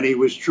remember it, and he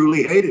was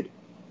truly hated.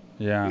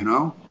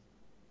 Yeah.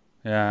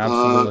 Yeah,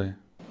 absolutely.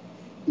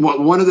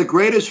 One of the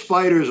greatest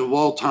fighters of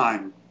all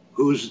time,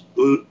 he's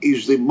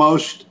the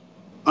most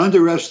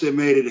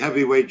underestimated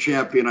heavyweight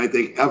champion, I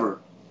think, ever,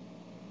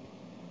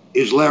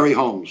 is Larry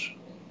Holmes.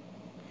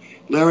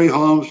 Larry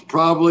Holmes,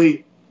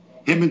 probably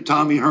him and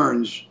Tommy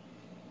Hearns,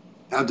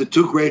 have the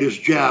two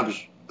greatest jabs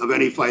of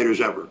any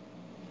fighters ever.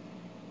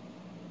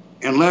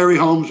 And Larry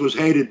Holmes was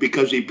hated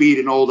because he beat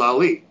an old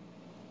Ali.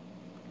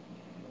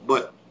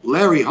 But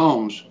Larry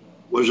Holmes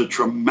was a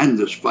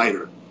tremendous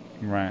fighter.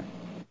 Right.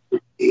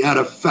 He had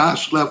a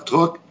fast left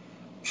hook,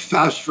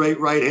 fast straight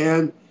right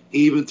hand.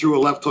 He even threw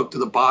a left hook to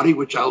the body,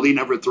 which Ali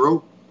never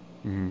threw.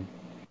 Mm-hmm.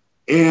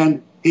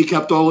 And he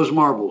kept all his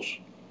marbles.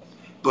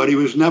 But he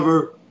was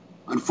never,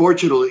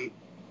 unfortunately,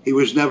 he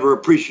was never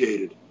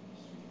appreciated.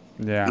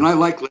 Yeah. And I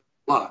like Larry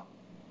a lot.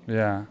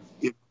 Yeah.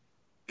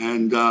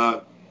 And,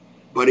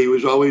 but he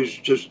was always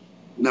just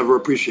never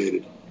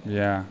appreciated.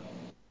 Yeah.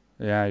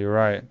 Yeah, you're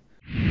right.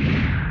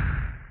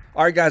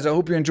 All right, guys, I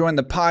hope you're enjoying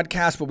the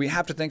podcast, but we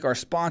have to thank our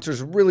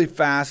sponsors really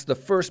fast. The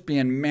first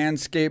being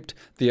Manscaped,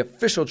 the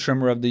official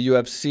trimmer of the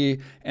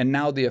UFC, and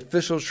now the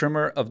official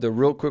trimmer of the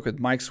Real Quick with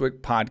Mike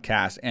Swick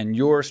podcast, and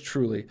yours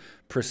truly.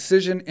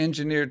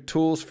 Precision-engineered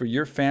tools for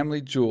your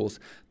family jewels.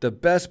 The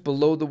best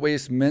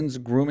below-the-waist men's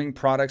grooming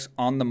products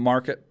on the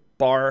market,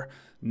 bar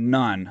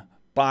none.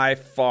 By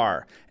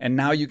far. And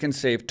now you can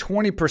save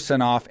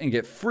 20% off and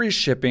get free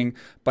shipping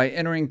by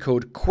entering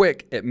code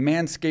QUICK at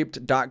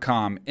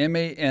manscaped.com.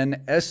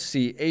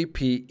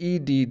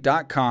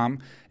 manscaped.com.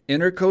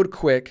 Enter code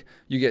QUICK.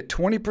 You get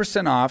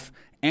 20% off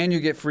and you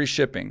get free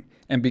shipping.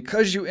 And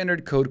because you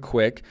entered code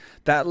QUICK,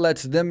 that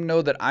lets them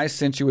know that I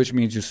sent you, which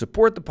means you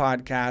support the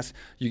podcast.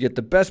 You get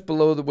the best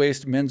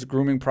below-the-waist men's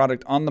grooming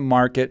product on the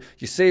market.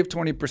 You save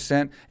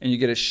 20% and you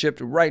get it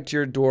shipped right to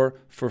your door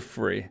for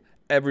free.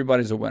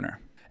 Everybody's a winner.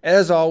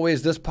 As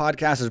always, this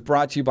podcast is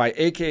brought to you by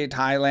AK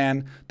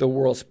Thailand, the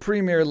world's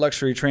premier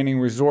luxury training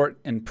resort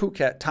in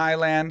Phuket,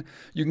 Thailand.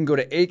 You can go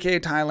to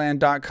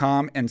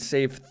akthailand.com and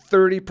save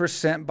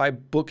 30% by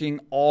booking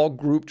all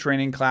group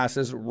training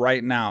classes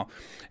right now.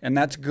 And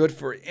that's good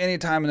for any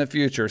time in the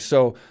future.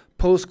 So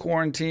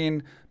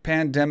post-quarantine,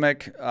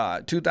 pandemic,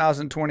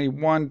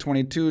 2021,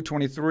 22,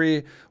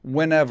 23,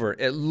 whenever.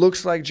 It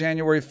looks like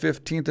January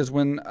 15th is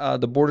when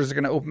the borders are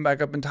going to open back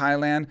up in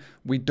Thailand.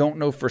 We don't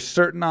know for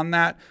certain on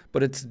that,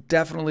 but it's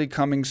definitely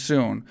coming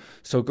soon.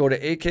 So go to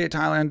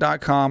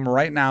akthailand.com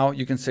right now.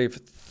 You can save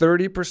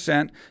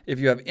 30%. If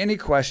you have any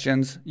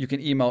questions, you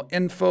can email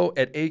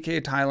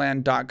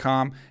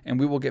info@akthailand.com and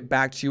we will get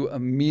back to you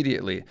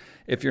immediately.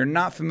 If you're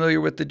not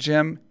familiar with the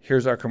gym,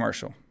 here's our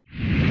commercial.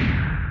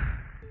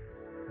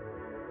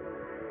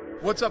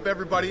 What's up,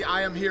 everybody?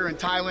 I am here in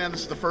Thailand.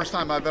 This is the first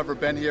time I've ever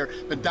been here.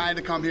 Been dying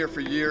to come here for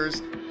years.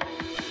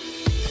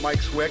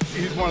 Mike Swick,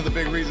 he's one of the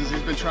big reasons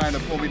he's been trying to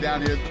pull me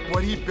down here.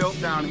 What he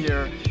built down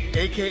here,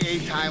 AKA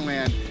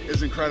Thailand,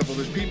 is incredible.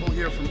 There's people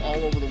here from all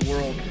over the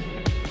world.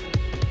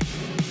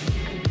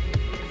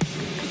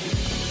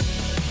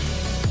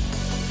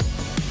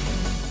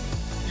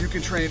 You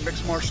can train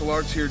mixed martial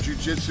arts here,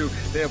 jiu-jitsu.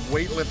 They have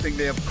weightlifting,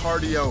 they have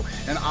cardio,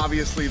 and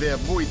obviously they have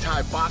Muay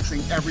Thai,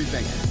 boxing,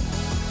 everything.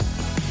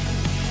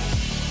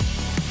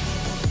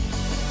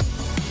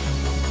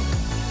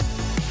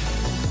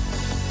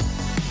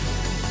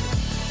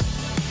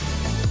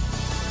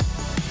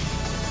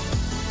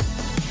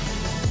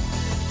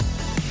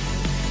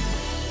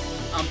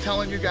 I'm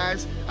telling you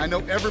guys, I know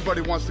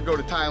everybody wants to go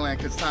to Thailand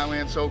because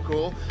Thailand's so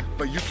cool,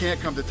 but you can't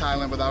come to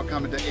Thailand without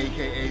coming to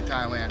AKA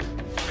Thailand.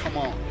 Come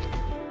on.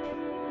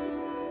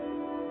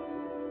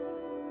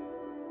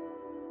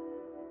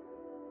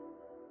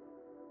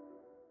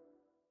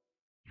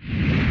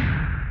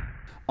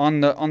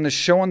 On the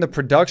show, on the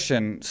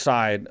production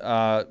side,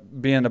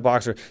 being a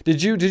boxer,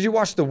 did you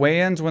watch the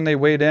weigh-ins when they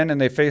weighed in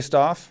and they faced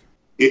off?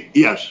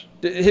 Yes.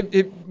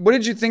 What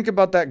did you think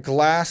about that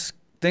glass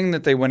thing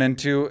that they went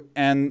into,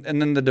 and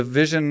then the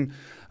division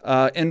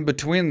in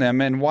between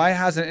them, and why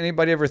hasn't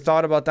anybody ever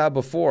thought about that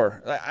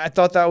before? I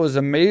thought that was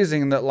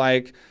amazing that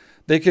like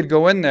they could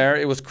go in there,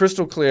 it was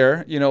crystal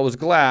clear, you know, it was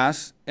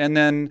glass, and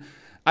then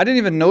I didn't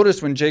even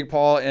notice when Jake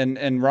Paul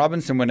and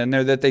Robinson went in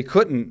there that they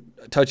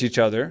couldn't touch each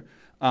other.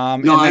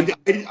 No,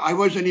 I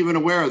wasn't even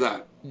aware of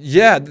that.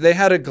 Yeah, they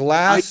had a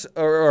glass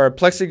or a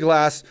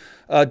plexiglass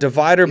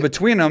divider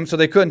between them, so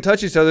they couldn't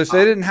touch each other. So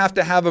they didn't have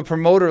to have a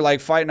promoter like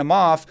fighting them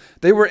off.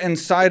 They were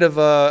inside of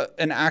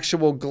an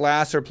actual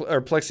glass or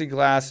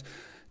plexiglass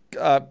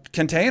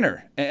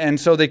container, and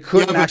so they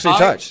couldn't actually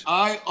touch.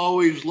 I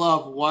always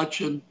love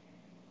watching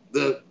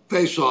the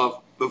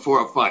face-off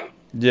before a fight.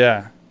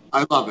 Yeah,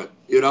 I love it.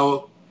 You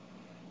know,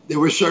 there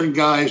were certain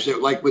guys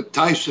that, like with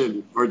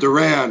Tyson or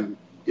Duran,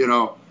 you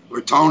know, or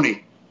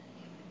Tony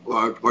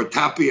or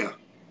Tapia,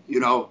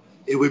 you know,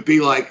 it would be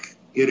like,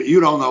 you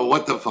don't know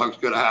what the fuck's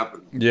going to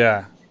happen.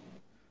 Yeah.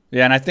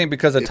 Yeah, and I think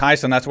because of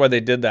Tyson, that's why they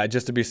did that,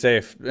 just to be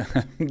safe.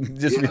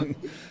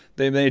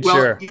 They made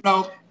sure. You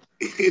know,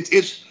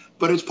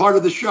 but it's part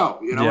of the show.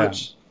 You know,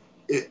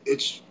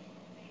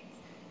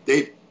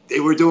 they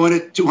were doing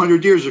it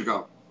 200 years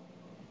ago.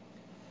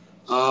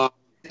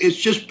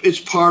 It's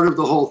part of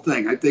the whole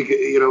thing. I think,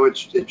 you know,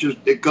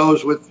 it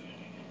goes with,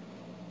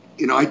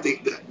 you know, I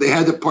think they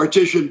had the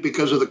partition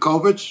because of the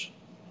COVIDs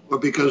or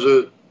because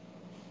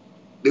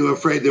they were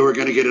afraid they were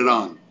going to get it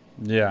on.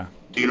 Yeah.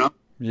 Do you know?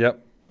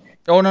 Yep.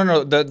 Oh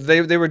no,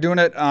 they were doing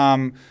it.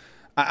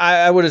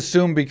 I would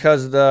assume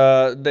because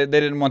they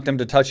didn't want them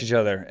to touch each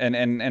other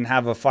and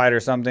have a fight or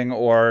something,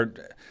 or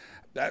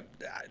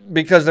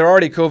because they're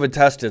already COVID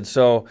tested.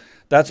 So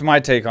that's my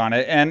take on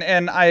it.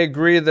 And I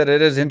agree that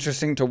it is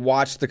interesting to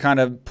watch the kind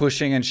of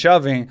pushing and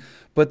shoving,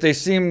 but they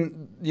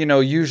seem,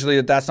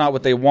 usually that's not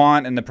what they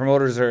want, and the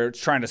promoters are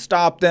trying to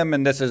stop them,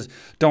 and this is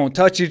don't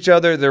touch each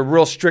other. They're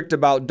real strict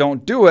about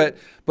don't do it,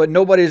 but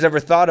nobody's ever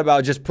thought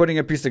about just putting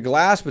a piece of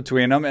glass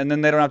between them, and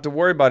then they don't have to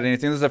worry about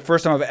anything. This is the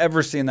first time I've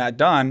ever seen that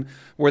done,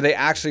 where they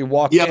actually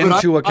walk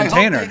into a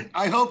container.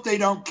 I hope they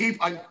don't keep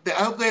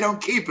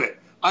it.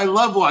 I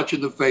love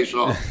watching the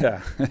face-off.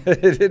 Yeah,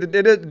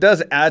 it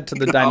does add to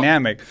the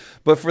dynamic,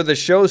 but for the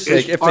show's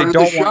sake, if they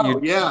don't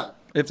want you,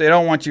 if they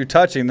don't want you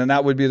touching, then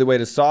that would be the way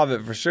to solve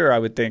it for sure, I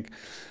would think.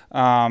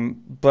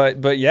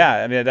 But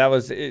yeah, I mean, that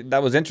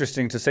was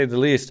interesting to say the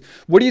least.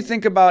 What do you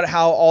think about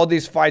how all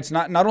these fights,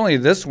 not only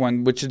this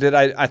one, which did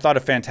I thought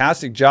a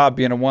fantastic job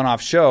being a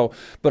one-off show,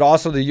 but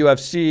also the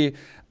UFC?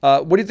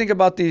 What do you think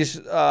about these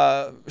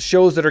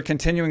shows that are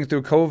continuing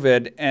through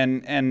COVID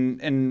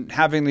and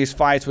having these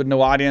fights with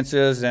no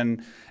audiences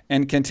and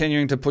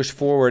continuing to push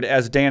forward,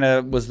 as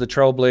Dana was the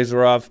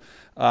trailblazer of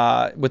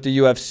with the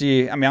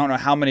UFC? I mean, I don't know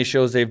how many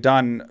shows they've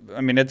done.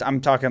 I mean,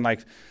 I'm talking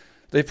like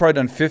they've probably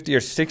done 50 or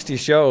 60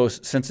 shows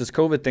since this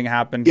COVID thing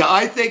happened. Yeah,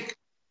 I think,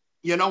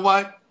 you know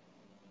what?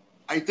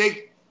 I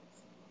think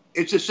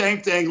it's the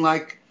same thing.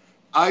 Like,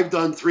 I've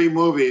done 3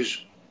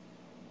 movies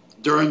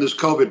during this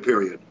COVID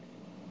period.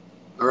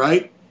 All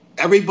right?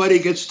 Everybody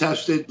gets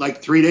tested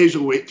like 3 days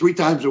a week, 3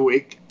 times a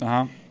week.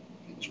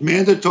 It's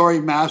mandatory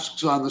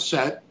masks on the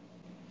set.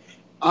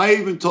 I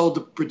even told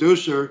the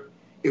producer,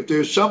 if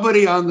there's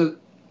somebody on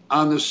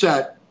the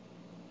set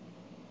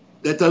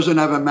that doesn't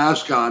have a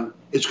mask on,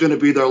 it's going to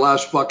be their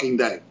last fucking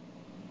day.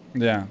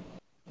 Yeah.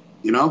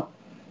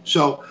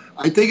 So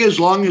I think as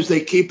long as they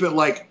keep it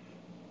like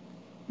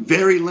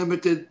very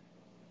limited,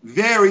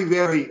 very,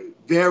 very,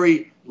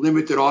 very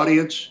limited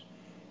audience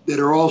that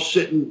are all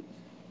sitting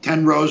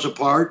 10 rows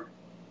apart,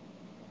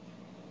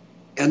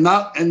 and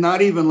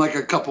not even like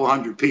a couple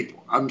hundred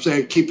people. I'm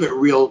saying keep it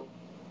real.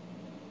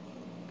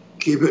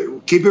 Keep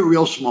it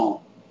real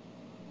small.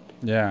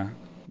 Yeah.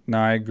 No,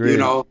 I agree.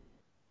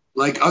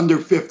 Like under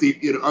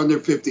 50, under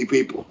 50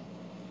 people.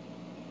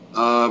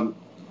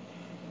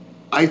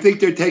 I think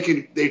they're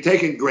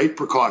taking great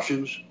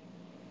precautions.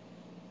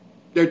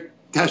 They're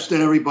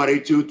testing everybody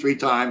 2-3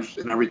 times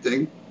and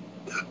everything.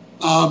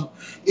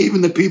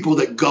 Even the people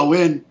that go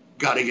in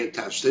got to get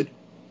tested.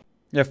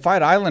 Yeah,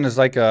 Fight Island is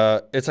like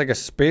it's like a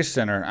space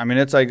center. I mean,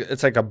 it's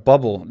like a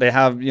bubble. They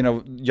have,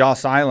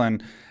 Yas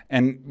Island,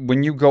 and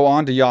when you go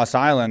on to Yas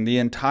Island, the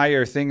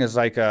entire thing is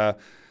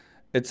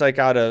it's like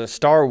out of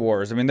Star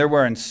Wars. I mean, they're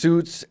wearing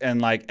suits,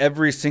 and like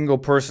every single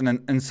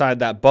person inside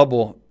that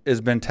bubble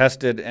has been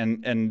tested,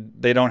 and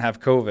they don't have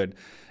COVID.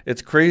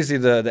 It's crazy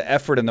the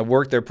effort and the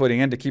work they're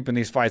putting into keeping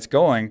these fights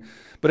going.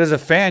 But as a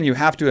fan, you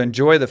have to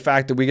enjoy the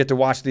fact that we get to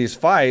watch these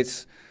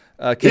fights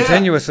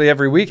continuously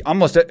every week.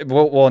 Almost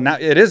now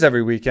it is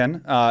every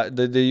weekend.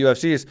 The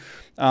UFC's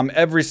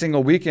every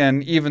single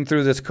weekend, even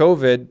through this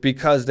COVID,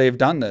 because they've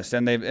done this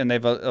and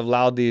they've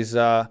allowed these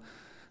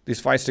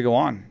fights to go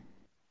on.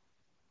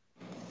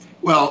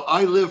 Well,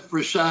 I live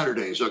for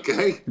Saturdays,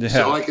 okay? Yeah.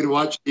 So I can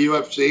watch the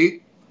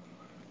UFC.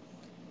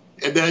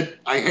 And then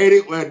I hate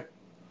it when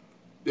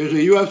there's a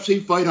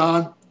UFC fight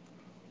on,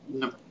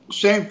 the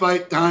same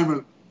fight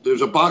time,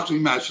 there's a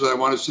boxing match that I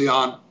want to see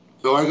on.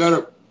 So I got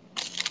to,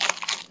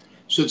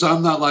 since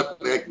I'm not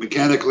like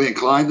mechanically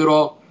inclined at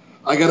all,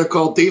 I got to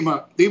call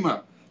Dima.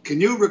 Dima, can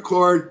you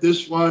record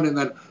this one? And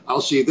then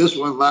I'll see this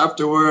one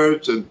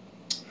afterwards. And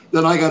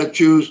then I got to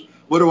choose,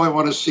 what do I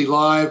want to see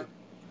live?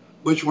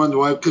 Which one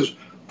do I,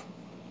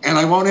 and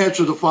I won't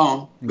answer the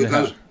phone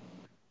because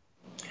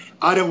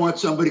I don't want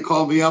somebody to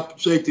call me up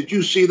and say, did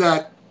you see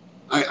that?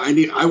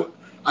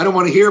 I don't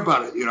want to hear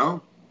about it,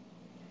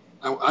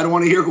 I don't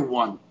want to hear who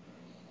won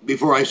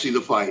before I see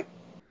the fight.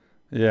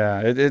 Yeah,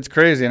 it's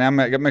crazy, and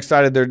I'm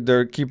excited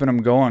they're keeping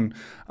them going.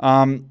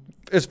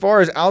 As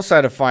far as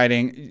outside of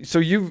fighting, so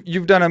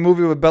you've done a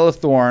movie with Bella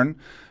Thorne.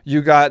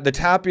 You got the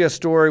Tapia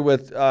story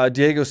with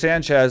Diego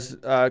Sanchez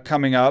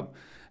coming up.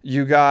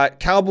 You got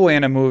Cowboy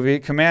in a movie,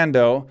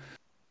 Commando.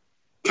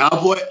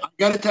 Cowboy, I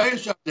got to tell you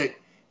something.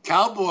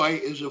 Cowboy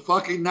is a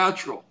fucking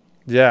natural.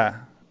 Yeah.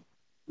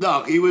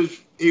 No, he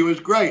was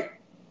great,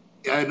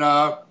 and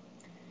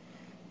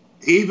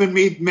he even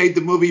made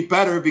the movie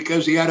better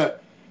because he had a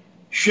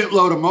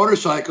shitload of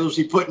motorcycles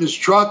he put in his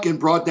truck and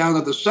brought down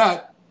to the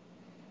set.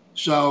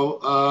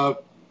 So,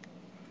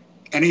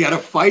 and he had a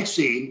fight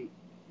scene.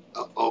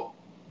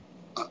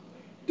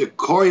 The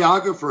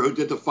choreographer who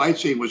did the fight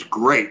scene was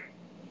great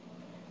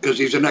because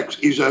he's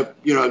a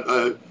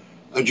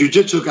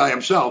jiu-jitsu guy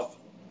himself.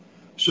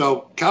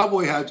 So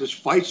Cowboy had this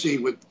fight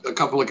scene with a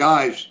couple of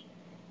guys.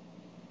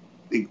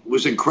 It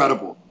was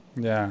incredible.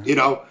 Yeah.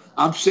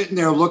 I'm sitting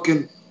there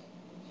looking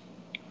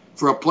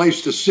for a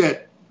place to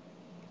sit,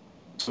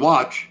 to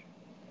watch.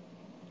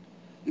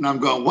 And I'm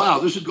going, wow,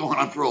 this is going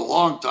on for a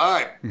long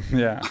time.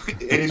 Yeah.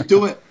 And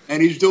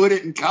he's doing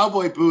it in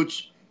cowboy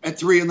boots at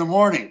 3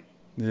 a.m.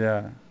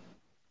 Yeah.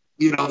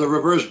 You know, the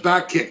reverse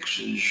back kicks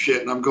and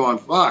shit. And I'm going,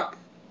 fuck.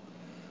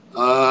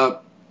 And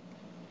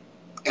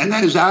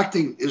then his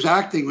acting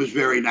was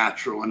very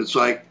natural. And it's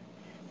like,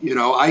 you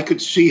know, I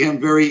could see him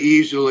very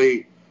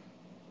easily,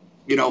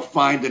 you know,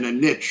 finding a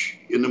niche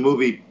in the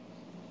movie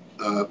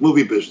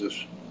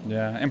business.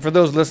 Yeah, and for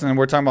those listening,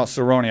 we're talking about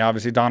Cerrone,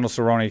 obviously Donald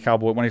Cerrone,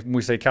 Cowboy. When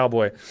we say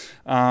Cowboy,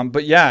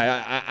 but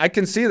yeah, I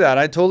can see that.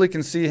 I totally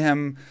can see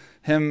him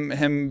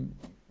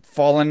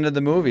fall into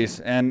the movies,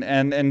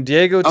 and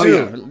Diego too. Oh,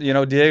 yeah. You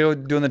know, Diego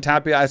doing the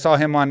Tapia. I saw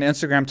him on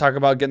Instagram talk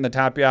about getting the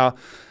Tapia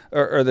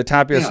or the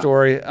Tapia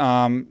story.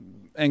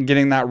 And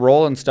getting that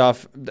role and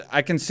stuff,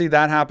 I can see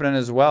that happening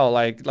as well.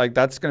 Like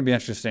that's going to be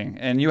interesting.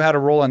 And you had a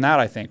role in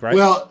that, I think, right?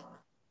 Well,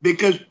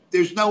 because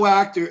there's no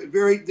actors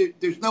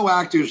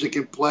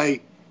that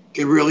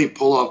can really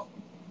pull off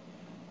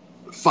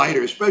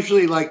fighter,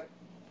 especially like,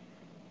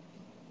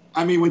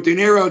 I mean, when De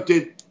Niro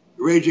did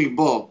Raging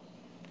Bull,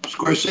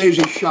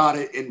 Scorsese shot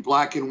it in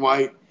black and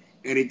white,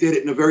 and he did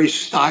it in a very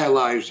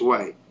stylized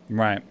way.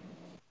 Right.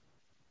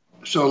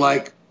 So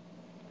like,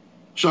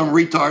 some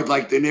retard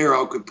like De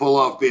Niro could pull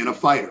off being a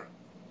fighter,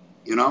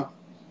 you know,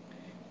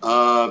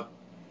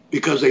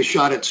 because they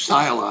shot it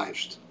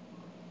stylized.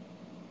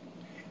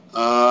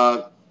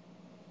 Now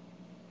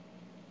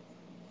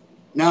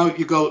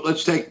you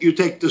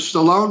take the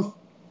Stallone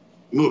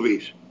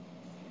movies.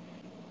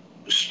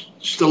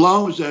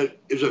 Stallone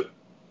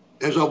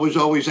was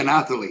always an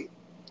athlete.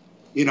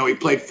 You know, he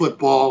played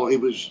football. He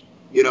was,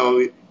 you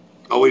know,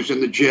 always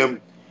in the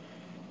gym.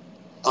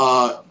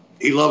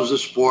 He loves the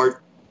sport.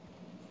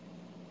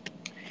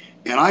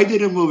 And I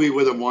did a movie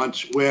with him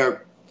once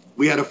where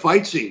we had a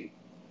fight scene.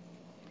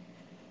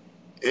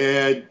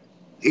 And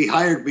he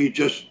hired me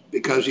just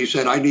because he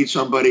said, I need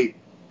somebody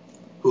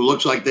who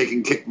looks like they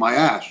can kick my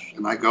ass.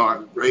 And I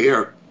go, right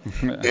here.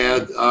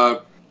 And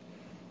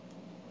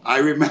I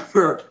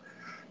remember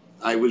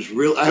I was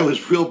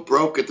real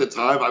broke at the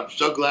time. I'm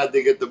so glad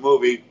they get the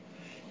movie.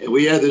 And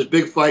we had this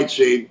big fight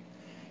scene.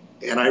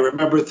 And I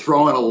remember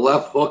throwing a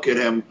left hook at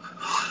him.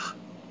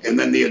 And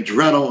then the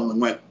adrenaline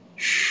went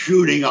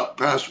shooting up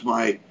past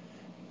my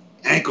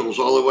ankles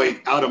all the way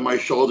out of my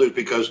shoulders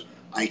because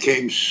I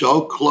came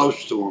so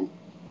close to him.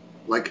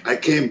 Like I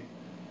came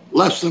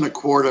less than a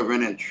quarter of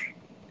an inch.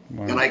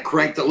 Wow. And I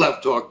cranked the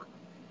left hook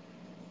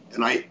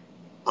and I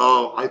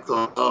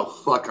thought, oh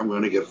fuck, I'm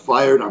going to get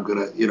fired. I'm going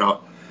to, you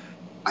know,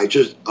 I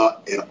just,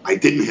 I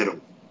didn't hit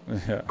him.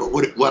 Yeah. But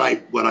what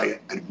I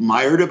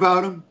admired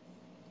about him,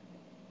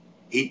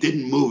 he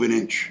didn't move an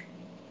inch.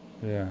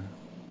 Yeah.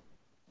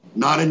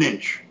 Not an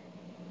inch.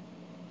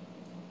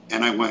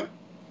 And I went,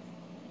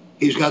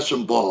 he's got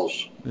some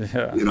balls,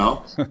 yeah. You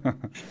know,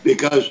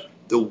 because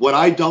what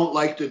I don't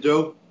like to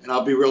do, and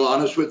I'll be real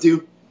honest with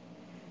you,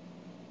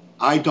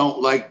 I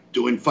don't like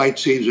doing fight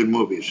scenes in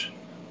movies.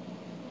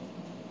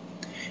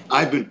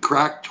 I've been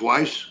cracked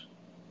twice,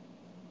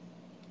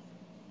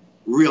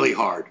 really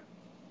hard.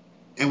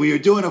 And when you're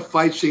doing a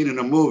fight scene in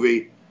a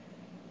movie,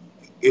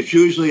 it's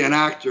usually an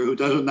actor who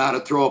doesn't know how to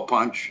throw a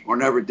punch or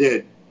never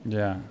did.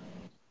 Yeah.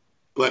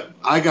 But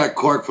I got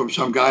corked from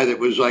some guy that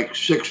was like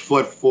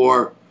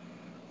 6'4",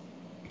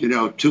 you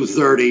know,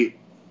 230,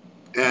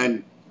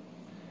 and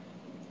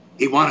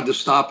he wanted to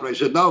stop, and I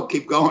said, no,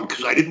 keep going,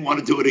 because I didn't want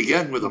to do it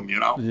again with him, you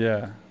know?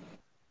 Yeah.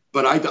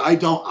 But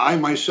I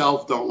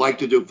myself don't like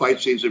to do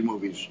fight scenes in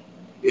movies.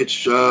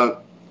 It's,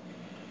 I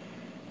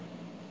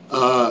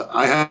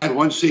had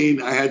one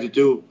scene I had to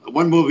do,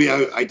 one movie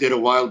I did a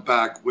while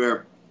back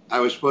where I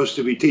was supposed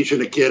to be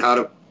teaching a kid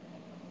how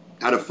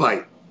to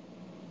fight.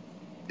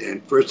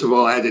 And first of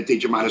all, I had to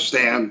teach him how to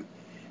stand.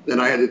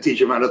 Then I had to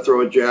teach him how to throw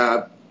a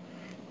jab.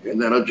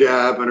 And then a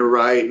jab and a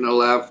right and a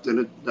left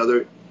and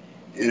another.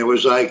 And it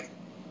was like,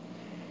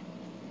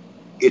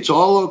 it's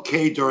all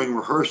okay during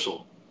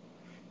rehearsal.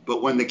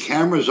 But when the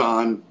camera's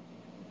on,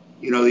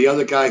 you know, the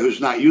other guy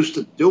who's not used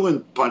to doing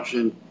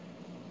punching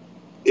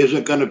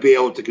isn't going to be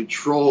able to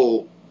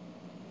control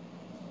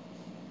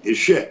his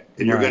shit.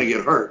 And you're going to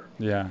get hurt.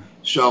 Yeah.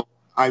 So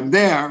I'm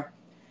there.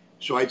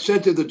 So I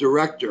said to the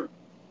director,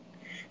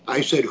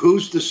 I said,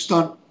 who's the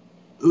stunt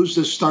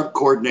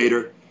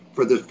coordinator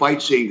for the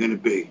fight scene going to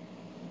be?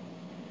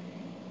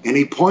 And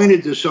he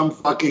pointed to some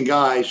fucking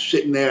guy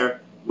sitting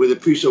there with a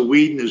piece of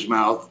weed in his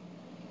mouth.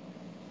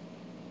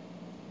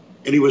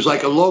 And he was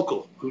like a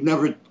local who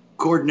never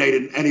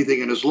coordinated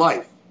anything in his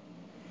life.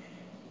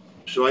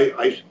 So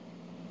I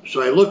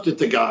looked at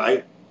the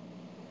guy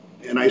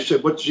and I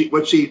said, what's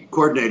he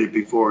coordinated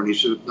before? And he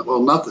said,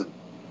 well, nothing.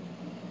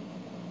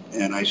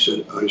 And I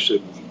said,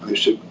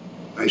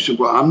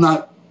 well, I'm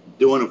not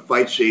doing a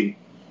fight scene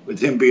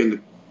with him being the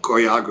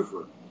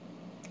choreographer.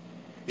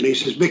 And he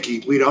says,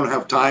 Mickey, we don't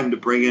have time to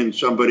bring in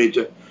somebody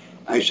to.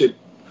 I said,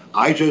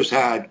 I just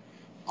had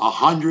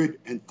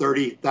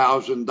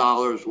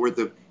 $130,000 worth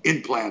of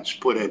implants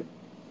put in.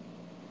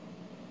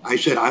 I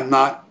said, I'm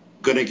not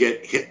going to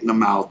get hit in the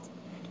mouth.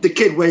 The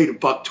kid weighed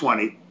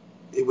 $120.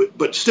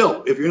 but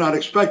still, if you're not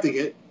expecting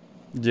it,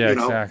 Yeah, you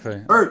know, exactly.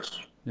 it hurts.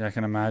 Yeah, I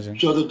can imagine.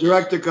 So the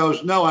director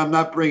goes, no, I'm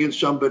not bringing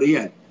somebody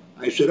in.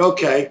 I said,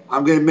 okay,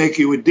 I'm going to make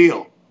you a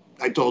deal.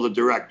 I told the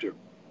director.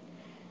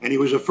 And he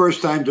was a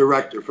first-time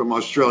director from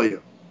Australia.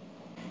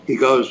 He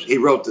goes, he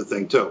wrote the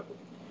thing too.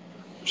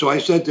 So I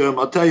said to him,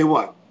 I'll tell you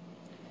what,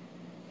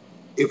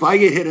 if I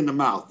get hit in the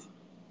mouth,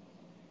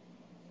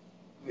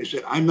 I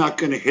said, I'm not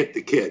going to hit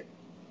the kid,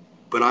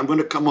 but I'm going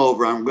to come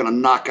over, I'm going to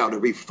knock out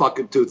every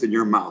fucking tooth in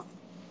your mouth.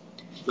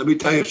 Let me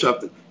tell you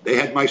something. They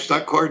had my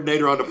stunt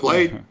coordinator on the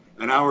plane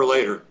an hour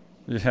later.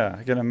 Yeah,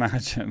 I can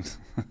imagine.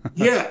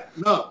 Yeah,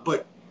 no,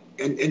 but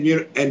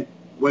and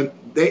when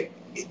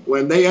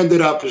they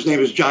ended up, his name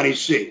is Johnny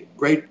C,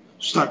 great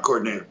stunt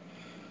coordinator.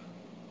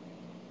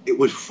 It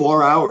was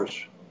 4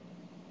 hours.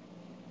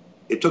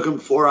 It took him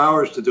 4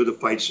 hours to do the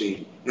fight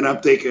scene, and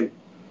I'm thinking,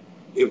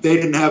 if they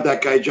didn't have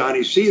that guy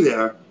Johnny C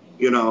there,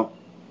 you know,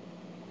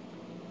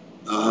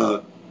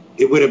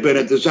 it would have been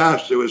a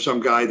disaster with some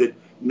guy that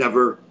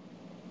never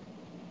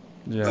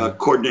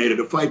coordinated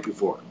a fight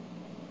before.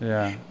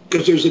 Yeah.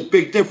 Because there's a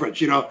big difference,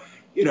 you know.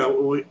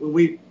 When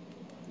we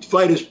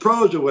fight as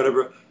pros or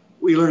whatever,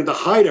 we learn to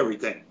hide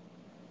everything.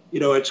 You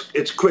know,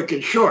 it's quick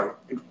and short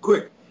and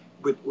quick.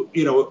 But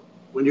you know,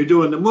 when you're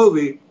doing the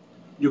movie,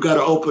 you got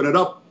to open it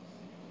up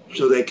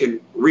so they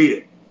can read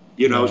it.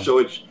 You know,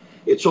 so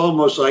it's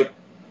almost like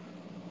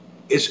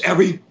it's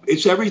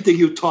everything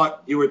you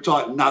were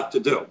taught not to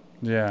do.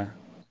 Yeah.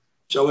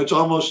 So it's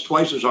almost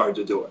twice as hard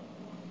to do it.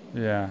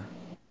 Yeah.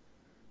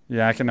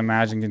 Yeah, I can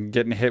imagine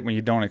getting hit when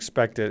you don't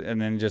expect it, and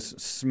then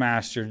just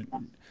smash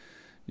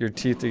your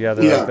teeth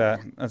together like that.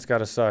 That's got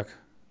to suck.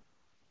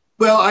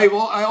 Well, I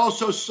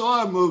also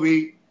saw a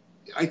movie.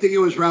 I think it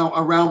was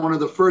around one of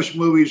the first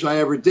movies I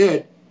ever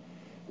did,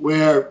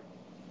 where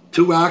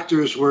two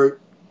actors were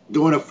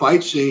doing a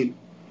fight scene,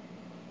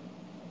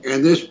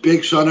 and this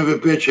big son of a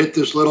bitch hit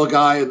this little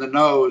guy in the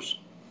nose.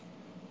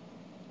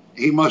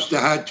 He must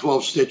have had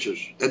 12 stitches,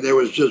 and there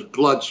was just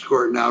blood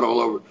squirting out all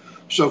over.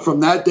 So from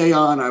that day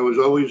on, I was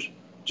always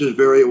just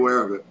very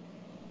aware of it.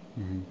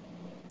 Mm-hmm.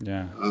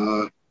 Yeah.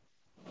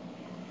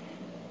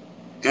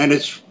 And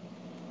it's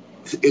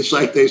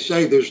like they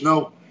say, there's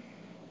no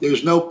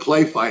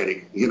play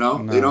fighting. You know,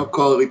 No. They don't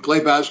call it. We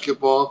play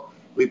basketball,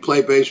 we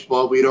play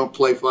baseball, we don't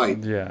play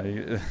fight. Yeah.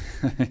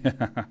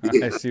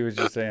 I see what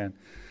you're saying.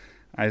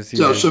 I see.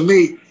 So to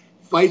me,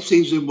 fight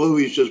scenes in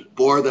movies just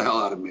bore the hell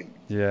out of me.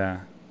 Yeah.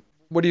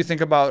 What do you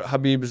think about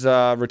Khabib's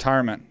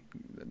retirement?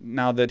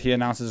 Now that he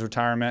announced his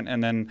retirement,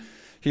 and then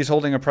he's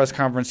holding a press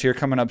conference here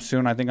coming up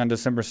soon, I think on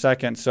December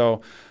 2nd. So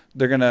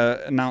they're going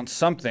to announce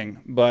something,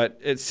 but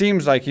it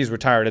seems like he's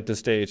retired at this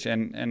stage,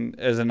 and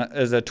as a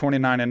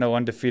 29-0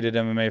 undefeated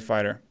MMA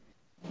fighter.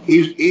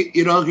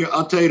 You know,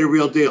 I'll tell you the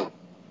real deal.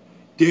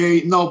 There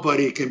ain't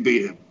nobody can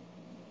beat him.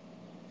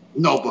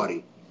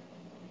 Nobody.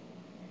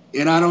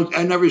 And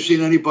I never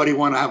seen anybody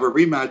want to have a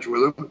rematch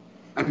with him.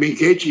 I mean,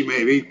 Gaethje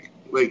maybe.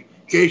 Like,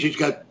 Gaethje's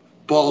got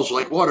balls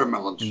like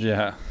watermelons.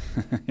 Yeah.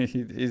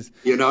 he's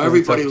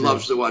everybody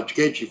loves to watch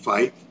Gaethje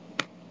fight.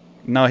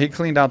 No, he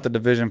cleaned out the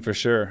division for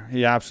sure.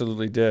 He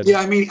absolutely did.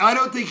 Yeah, I mean, I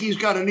don't think he's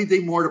got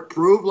anything more to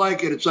prove.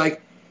 Like it, it's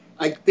like,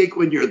 I think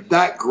when you're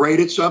that great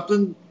at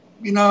something,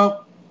 you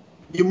know,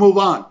 you move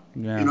on.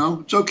 Yeah. You know,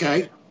 it's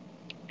okay.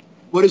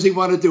 What does he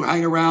want to do?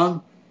 Hang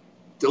around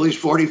till he's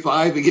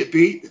 45 and get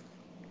beat?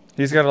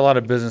 He's got a lot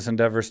of business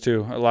endeavors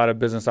too. A lot of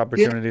business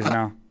opportunities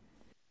now.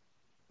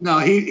 No,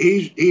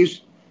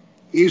 he's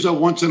a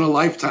once in a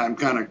lifetime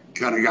kind of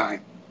guy.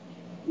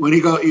 When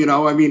he go, you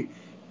know, I mean,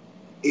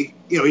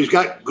 he's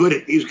got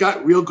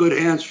real good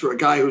hands for a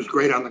guy who's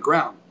great on the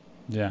ground.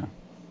 Yeah.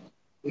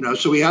 You know,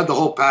 so he had the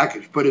whole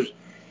package, but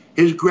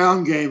his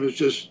ground game is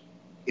just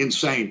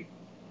insane.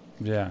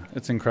 Yeah,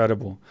 it's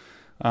incredible.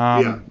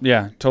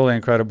 Yeah, totally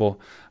incredible.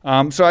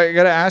 So I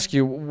got to ask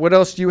you, what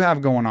else do you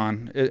have going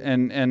on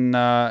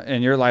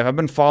in your life? I've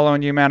been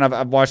following you, man.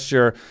 I've watched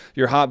your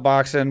hot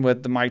boxing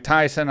with the Mike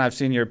Tyson. I've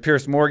seen your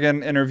Pierce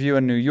Morgan interview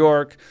in New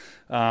York.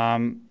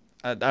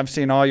 I've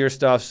seen all your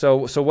stuff.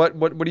 So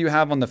what do you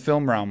have on the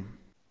film realm?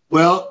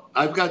 Well,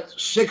 I've got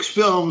 6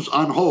 films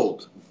on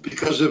hold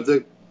because of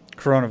the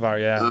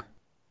coronavirus.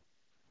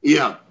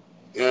 Yeah,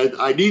 and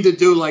I need to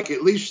do like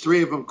at least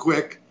 3 of them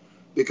quick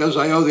because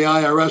I owe the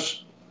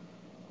IRS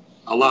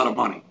a lot of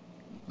money.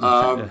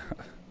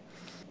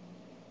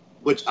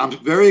 What I'm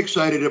very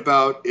excited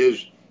about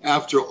is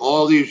after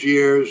all these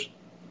years,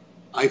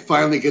 I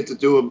finally get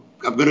to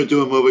I'm going to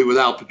do a movie with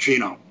Al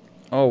Pacino.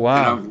 Oh,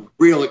 wow. And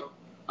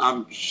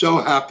I'm so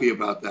happy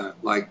about that.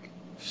 Like,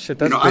 shit,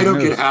 that's I don't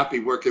news. get happy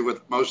working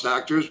with most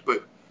actors,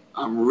 but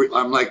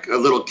I'm like a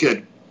little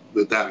kid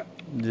with that.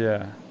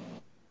 Yeah.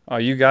 Oh,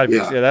 you got to be.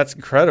 Yeah, that's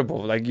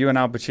incredible. Like you and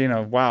Al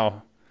Pacino.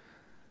 Wow.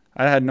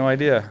 I had no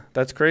idea.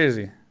 That's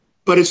crazy.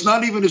 But it's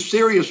not even a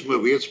serious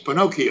movie. It's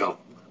Pinocchio.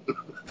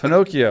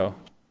 Pinocchio.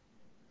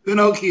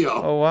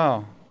 Oh,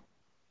 wow.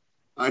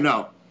 I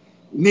know.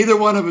 Neither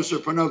one of us are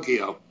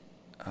Pinocchio.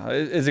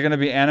 Is it going to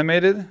be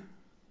animated?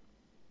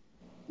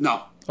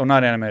 No. Oh,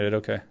 not animated.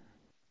 Okay.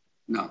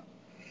 No.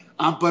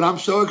 But I'm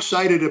so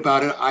excited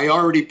about it. I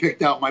already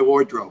picked out my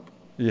wardrobe.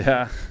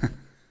 Yeah.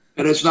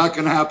 And it's not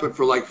going to happen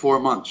for like 4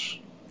 months.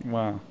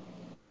 Wow.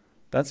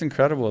 That's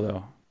incredible,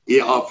 though.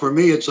 Yeah, for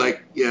me, it's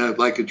like, yeah,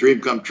 like a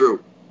dream come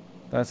true.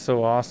 That's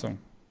so awesome.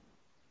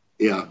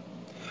 Yeah.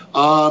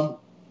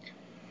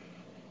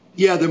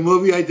 Yeah, the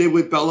movie I did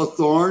with Bella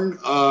Thorne,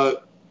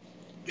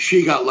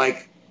 she got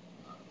like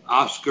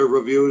Oscar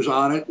reviews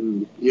on it,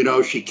 and you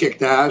know, she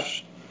kicked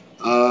ass.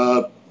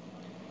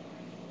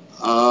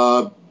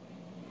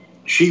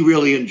 She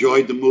really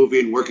enjoyed the movie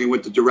and working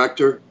with the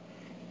director.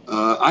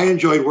 I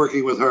enjoyed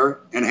working with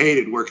her and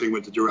hated working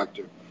with the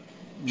director.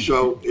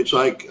 So it's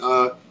like,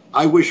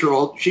 I wish her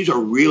all, she's a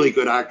really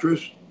good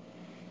actress,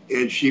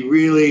 and she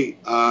really,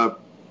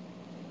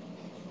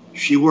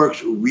 she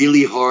works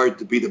really hard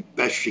to be the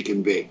best she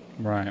can be.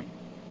 Right.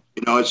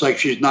 You know, it's like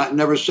she's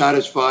never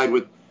satisfied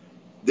with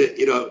the,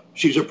 you know,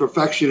 she's a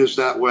perfectionist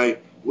that way,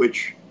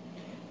 which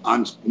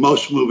on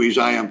most movies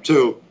I am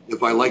too,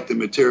 if I like the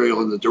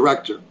material and the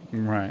director.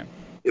 Right.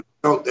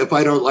 If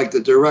I don't like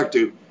the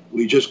director,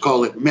 we just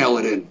call it mail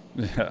it in.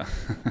 Yeah.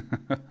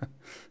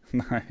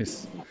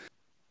 Nice.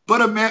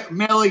 But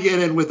mailing it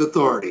in with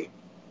authority.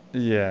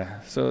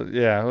 Yeah. So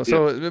yeah.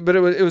 So yeah. But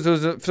it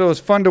was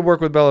fun to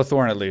work with Bella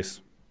Thorne at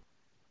least.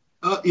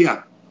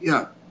 Yeah.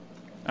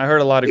 I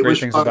heard a lot of great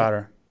things about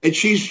her. And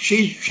she's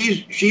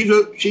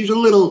a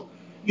little,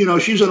 you know,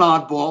 she's an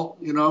oddball.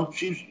 You know,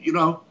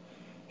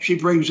 she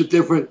brings a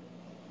different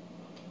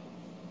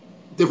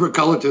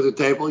color to the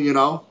table. You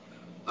know,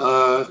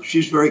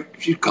 she's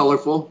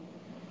colorful,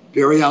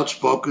 very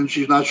outspoken.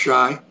 She's not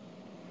shy.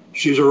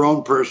 She's her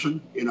own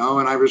person, you know,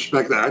 and I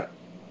respect that.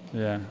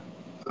 Yeah.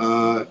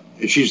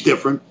 And she's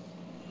different.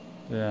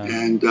 Yeah.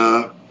 And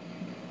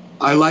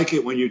I like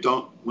it when you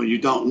don't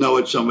know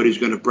what somebody's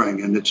going to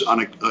bring, and it's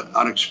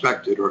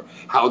unexpected, or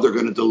how they're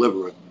going to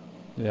deliver it.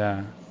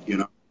 Yeah. You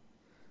know.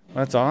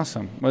 That's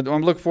awesome.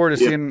 I'm looking forward to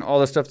seeing all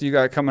the stuff that you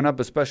got coming up,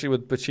 especially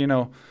with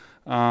Pacino,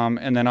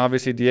 and then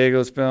obviously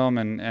Diego's film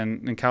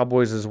and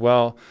Cowboys as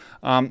well.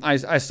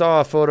 I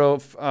saw a photo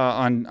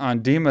on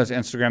Dima's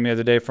Instagram the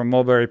other day from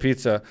Mulberry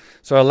Pizza,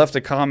 so I left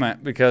a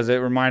comment because it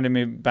reminded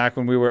me back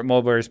when we were at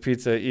Mulberry's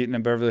Pizza eating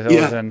in Beverly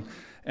Hills,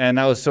 and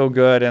that was so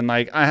good. And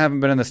like, I haven't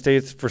been in the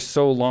States for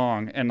so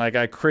long, and like,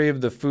 I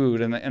crave the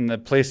food and the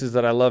places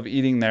that I love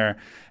eating there.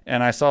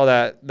 And I saw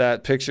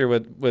that picture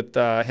with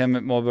him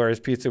at Mulberry's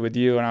Pizza with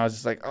you, and I was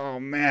just like, oh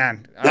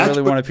man, I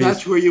really want a piece.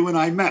 That's where you and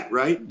I met,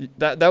 right?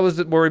 That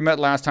was where we met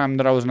last time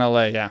that I was in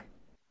LA. Yeah.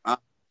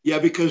 Yeah,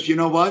 because you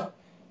know what?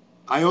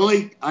 I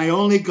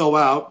only go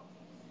out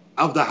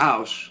of the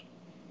house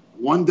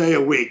one day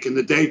a week in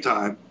the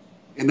daytime,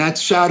 and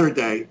that's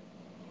Saturday,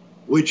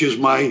 which is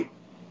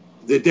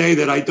the day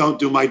that I don't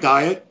do my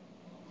diet.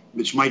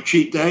 It's my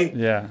cheat day.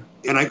 Yeah.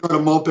 And I go to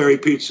Mulberry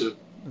Pizza.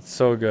 It's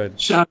so good.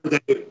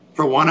 Saturday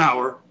for 1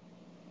 hour.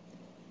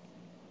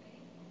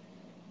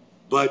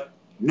 But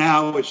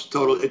now it's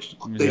total.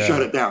 They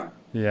shut it down.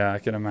 Yeah, I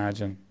can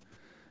imagine.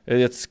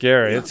 It's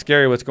scary. Yeah. It's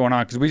scary what's going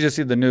on, because we just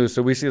see the news,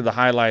 so we see the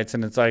highlights,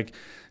 and it's like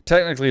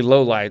technically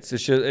low lights. It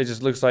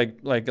just looks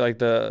like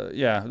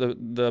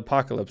the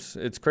apocalypse.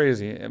 It's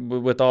crazy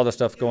with all the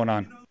stuff going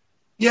on.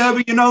 Yeah,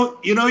 but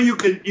you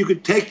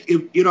could take,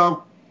 you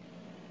know,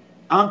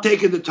 I'm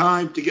taking the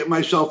time to get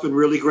myself in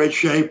really great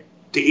shape,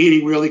 to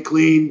eating really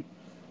clean,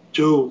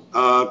 to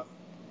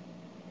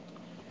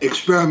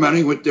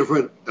experimenting with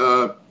different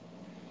high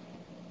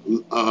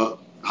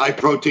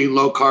protein,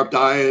 low carb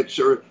diets,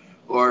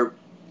 or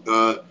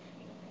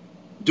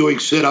doing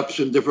sit-ups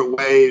in different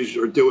ways,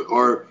 or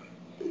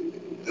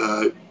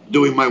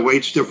doing my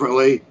weights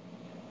differently.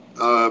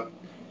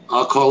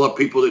 I'll call up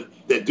people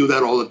that do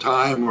that all the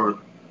time, or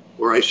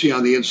I see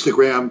on the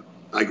Instagram.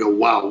 I go,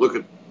 wow, look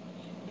at,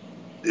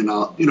 and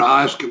I'll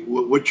ask them,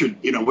 what's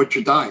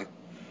your diet?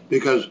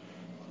 Because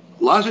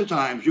lots of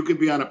times you can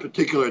be on a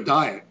particular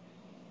diet,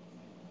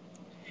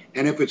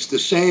 and if it's the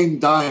same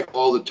diet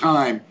all the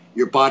time,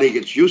 your body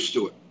gets used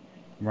to it.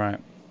 Right.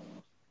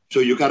 So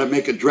you got to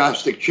make a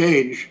drastic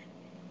change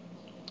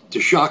to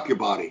shock your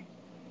body.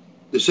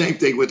 The same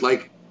thing with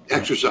like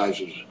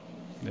exercises.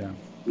 Yeah.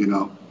 You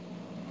know.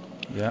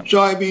 Yeah.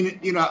 So I mean,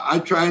 you know,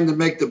 I'm trying to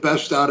make the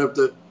best out of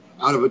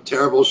a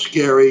terrible,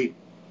 scary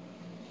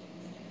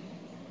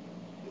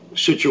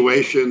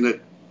situation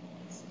that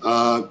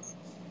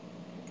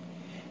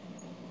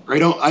I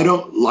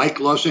don't like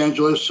Los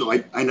Angeles, so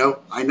I know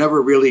I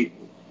never really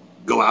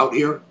go out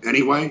here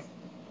anyway.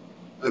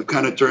 I've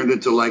kind of turned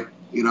into, like,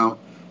 you know,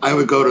 I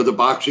would go to the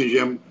boxing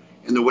gym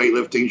and the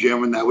weightlifting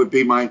gym, and that would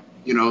be my,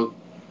 you know,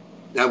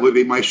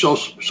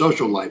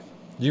 social life.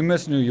 You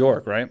miss New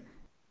York, right?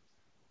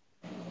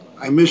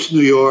 I miss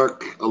New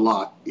York a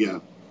lot. Yeah,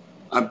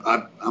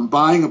 I'm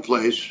buying a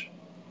place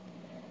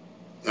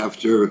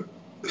after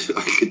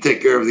I can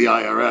take care of the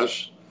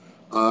IRS.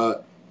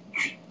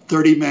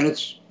 30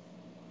 minutes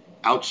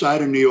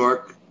outside of New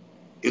York,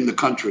 in the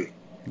country.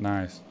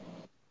 Nice.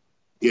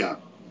 Yeah.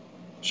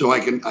 So I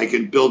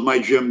can build my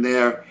gym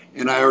there.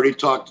 And I already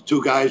talked to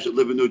two guys that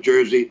live in New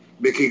Jersey,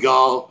 Mickey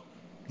Gall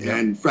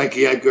and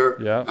Frankie Edgar.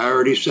 Yeah.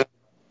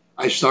 I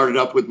I started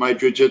up with my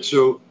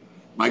jiu-jitsu.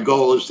 My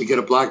goal is to get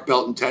a black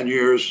belt in 10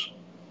 years.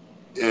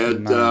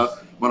 And Nice.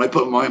 When I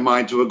put my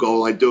mind to a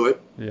goal, I do it.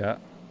 Yeah.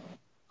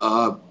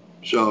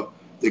 So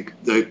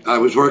I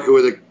was working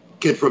with a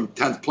kid from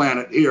 10th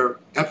Planet here,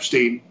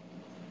 Epstein,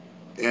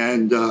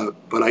 and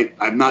but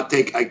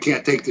I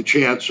can't take the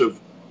chance of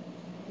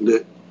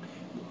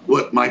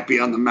what might be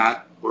on the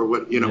mat or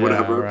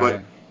whatever. Right.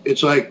 But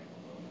it's like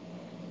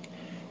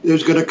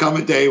there's going to come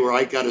a day where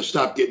I got to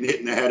stop getting hit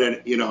in the head,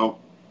 and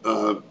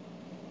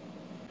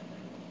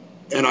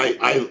and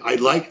I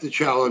like the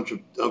challenge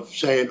of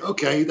saying,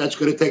 okay, that's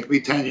going to take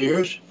me 10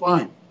 years,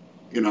 fine,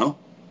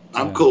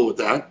 I'm cool with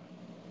that,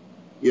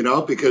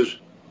 because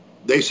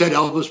they said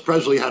Elvis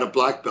Presley had a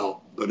black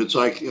belt, but it's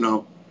like,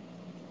 you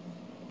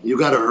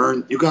got to earn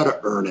it. You got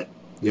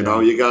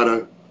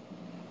to,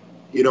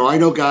 I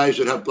know guys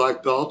that have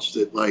black belts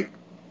that, like,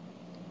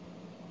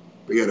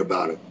 forget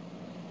about it.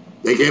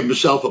 They gave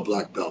themselves a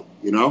black belt,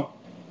 I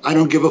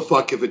don't give a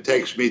fuck if it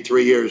takes me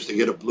 3 years to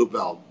get a blue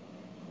belt,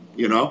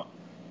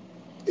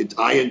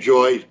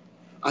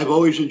 I've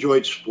always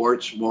enjoyed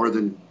sports more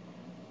than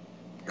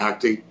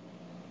acting,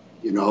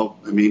 I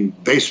mean,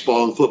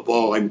 baseball and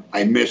football,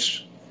 I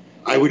miss.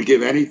 I would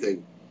give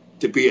anything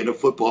to be in a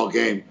football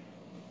game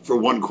for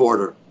 1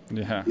 quarter.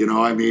 Yeah.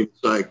 I mean,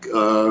 it's like,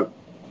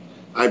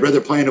 I'd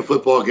rather play in a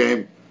football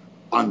game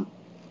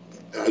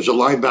as a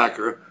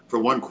linebacker for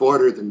 1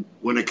 quarter than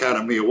win an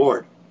Academy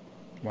Award.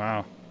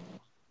 Wow.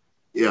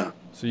 Yeah.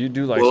 So you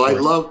do like Well,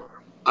 sports.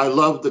 I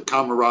love the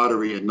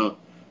camaraderie and the,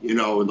 in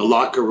the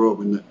locker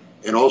room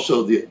and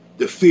also the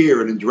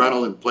fear and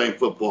adrenaline playing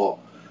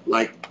football,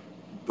 like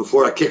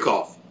before a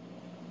kickoff,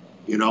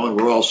 and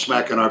we're all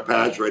smacking our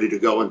pads ready to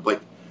go and, like,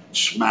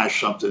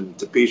 smash something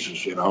to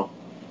pieces, Yeah,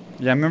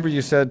 I remember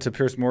you said to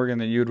Pierce Morgan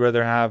that you'd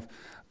rather have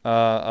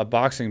a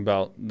boxing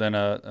belt than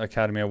a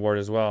Academy Award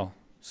as well.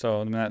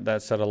 So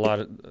that said a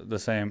lot of the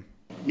same.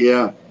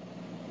 Yeah.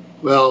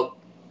 Well,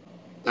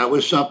 that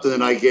was something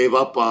that I gave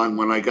up on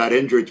when I got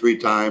injured 3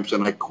 times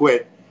and I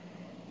quit.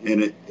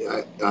 And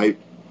I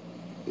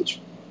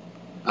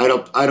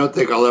don't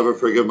think I'll ever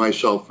forgive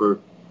myself for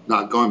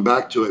not going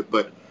back to it.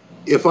 But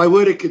if I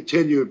would have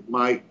continued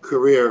my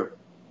career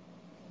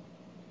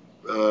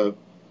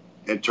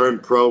and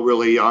turned pro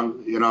really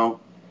young,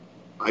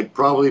 I'd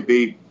probably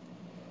be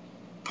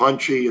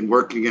punchy and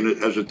working in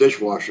it as a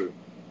dishwasher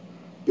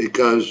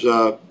because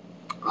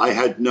I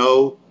had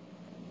no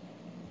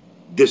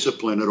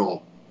discipline at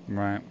all.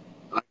 Right.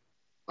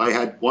 I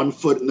had 1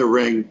 foot in the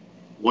ring,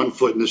 1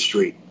 foot in the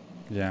street.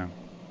 Yeah.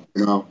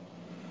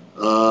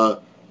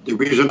 The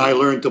reason I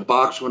learned to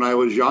box when I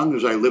was young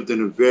is I lived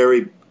in a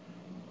very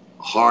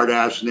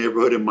hard-ass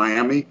neighborhood in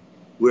Miami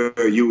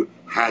where you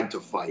had to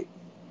fight.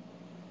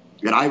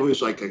 And I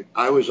was like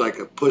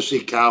a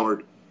pussy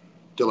coward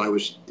till I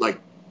was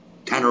like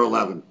 10 or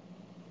 11.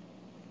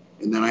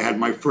 And then I had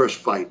my first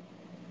fight,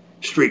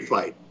 street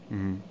fight.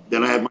 Mm-hmm.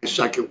 Then I had my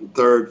second,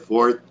 third,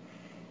 fourth.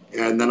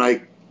 And then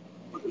I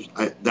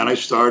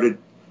started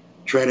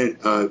training,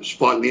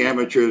 spotting the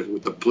amateurs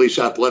with the Police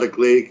Athletic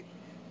League,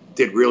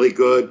 did really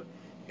good.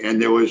 And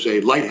there was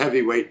a light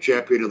heavyweight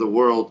champion of the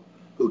world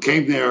who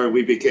came there and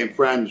we became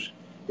friends.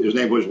 His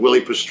name was Willie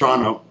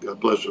Pastrano,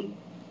 God bless him.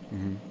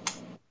 Mm-hmm.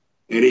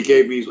 And he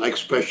gave me like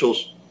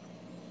specials.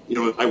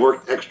 I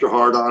worked extra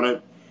hard on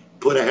it,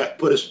 put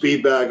a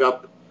speed bag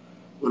up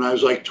when I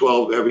was like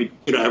 12.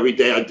 Every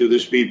day I'd do the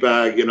speed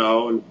bag, and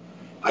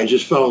I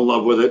just fell in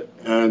love with it.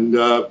 And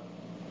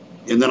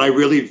then I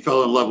really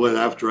fell in love with it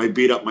after I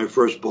beat up my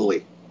first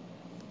bully.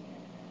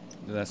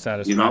 That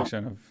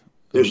satisfaction of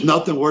there's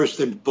nothing worse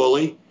than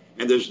bully,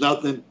 and there's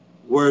nothing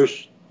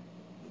worse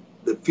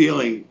the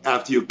feeling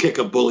after you kick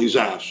a bully's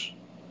ass.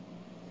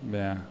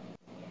 Yeah.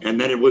 And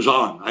then it was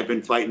on. I've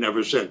been fighting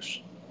ever since.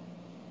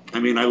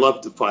 I mean, I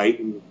love to fight,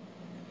 and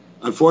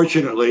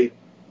unfortunately,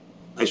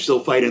 I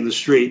still fight in the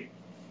street.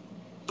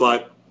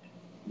 But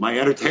my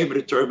entertainment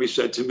attorney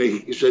said to me,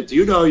 he said, "Do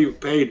you know you've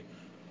paid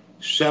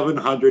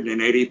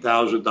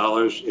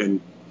 $780,000 in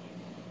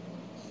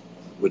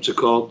what's it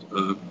called?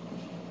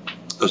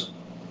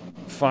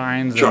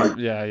 Fines. Charge.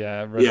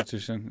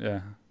 Restitution.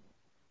 Yeah.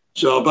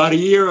 So about a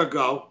year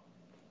ago,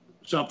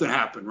 something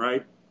happened,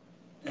 right?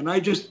 And I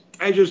just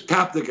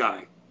tapped the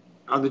guy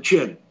on the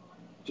chin.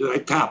 So I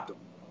tapped him.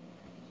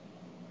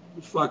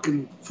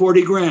 Fucking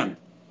 40 grand.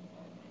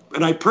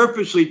 And I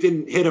purposely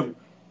didn't hit him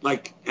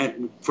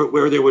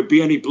where there would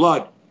be any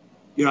blood.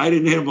 I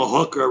didn't hit him a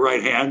hook or a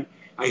right hand.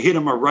 I hit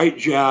him a right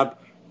jab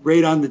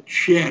right on the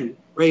chin,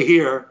 right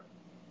here,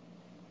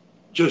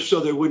 just so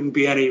there wouldn't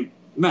be any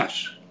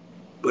mess.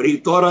 But he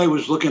thought I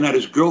was looking at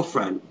his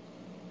girlfriend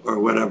or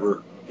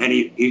whatever. And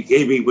he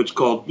gave me what's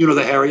called,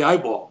 the hairy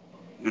eyeball.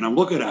 And I'm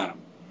looking at him.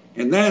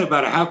 And then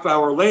about a half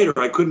hour later,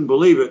 I couldn't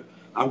believe it.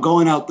 I'm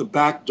going out the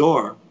back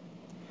door.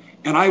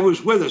 And I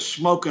was with a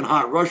smoking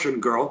hot Russian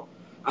girl.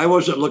 I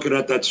wasn't looking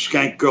at that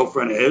skank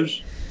girlfriend of his.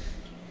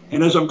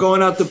 And as I'm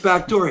going out the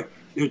back door,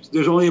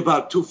 there's only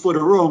about 2 foot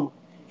of room.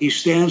 He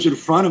stands in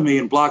front of me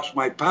and blocks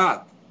my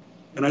path.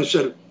 And I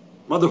said,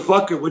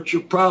 "Motherfucker, what's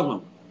your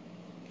problem?"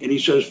 And he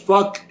says,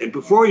 fuck. And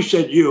before he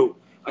said you,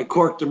 I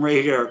corked him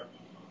right here.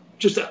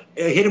 I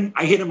hit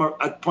him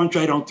a punch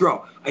I don't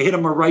throw. I hit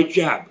him a right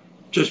jab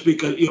just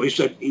because, he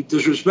said he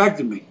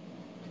disrespected me.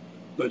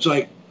 But it's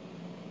like,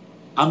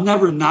 I'm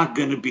never not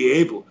going to be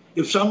able.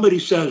 If somebody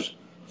says,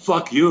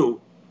 fuck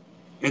you,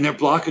 and they're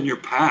blocking your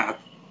path,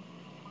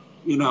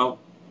 I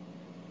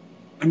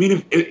mean,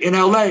 if, in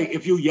LA,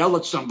 if you yell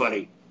at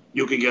somebody,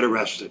 you can get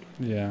arrested.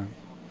 Yeah.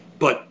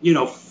 But,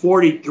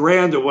 40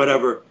 grand or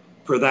whatever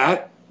for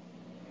that.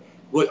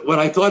 What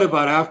I thought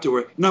about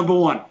afterward, number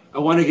one, I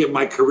want to get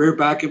my career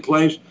back in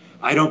place.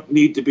 I don't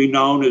need to be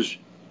known as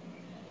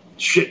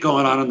shit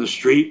going on the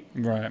street.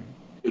 Right.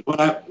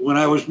 When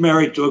I was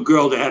married to a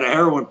girl that had a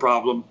heroin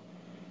problem,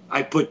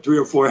 I put 3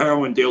 or 4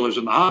 heroin dealers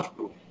in the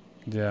hospital.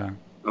 Yeah.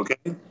 Okay.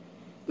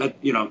 That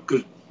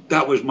because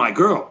that was my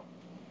girl,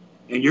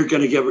 and you're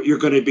going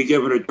to be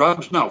giving her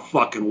drugs? No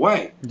fucking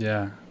way.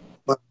 Yeah.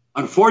 But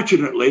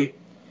unfortunately,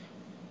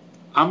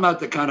 I'm not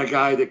the kind of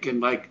guy that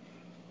can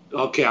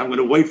okay, I'm going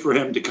to wait for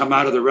him to come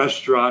out of the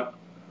restaurant,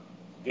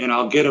 and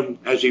I'll get him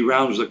as he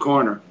rounds the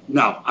corner.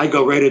 No, I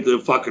go right into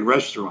the fucking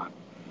restaurant,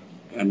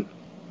 and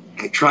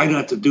I try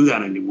not to do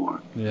that anymore.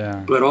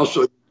 Yeah. But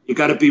also, you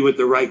got to be with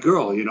the right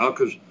girl,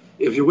 because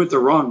if you're with the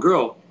wrong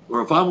girl,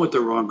 or if I'm with the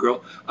wrong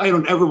girl, I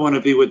don't ever want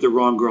to be with the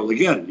wrong girl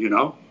again,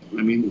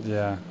 I mean,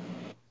 yeah.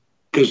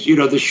 Because,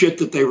 the shit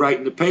that they write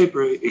in the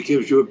paper, it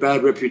gives you a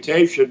bad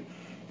reputation.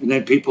 And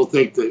then people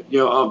think that,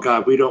 oh,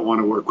 God, we don't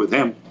want to work with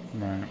him.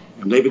 Right.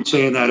 And they've been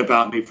saying that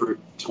about me for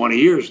 20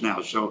 years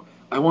now. So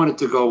I want it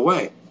to go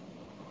away.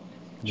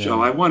 Yeah.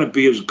 So I want to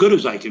be as good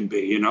as I can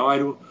be.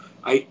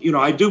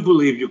 I do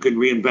believe you can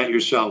reinvent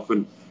yourself.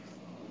 And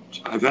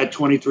I've had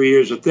 23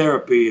 years of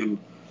therapy, and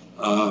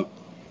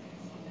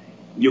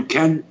you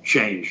can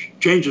change.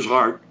 Change is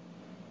hard.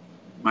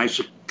 My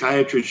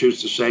psychiatrist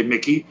used to say,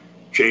 Mickey,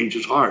 change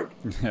is hard.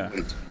 Yeah.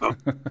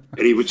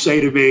 And he would say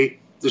to me,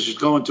 this is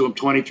going to him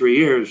 23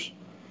 years,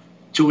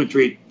 2 and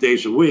 3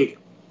 days a week.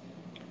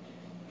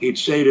 He'd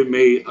say to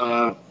me,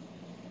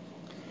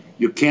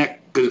 you can't,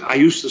 because I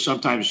used to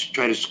sometimes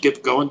try to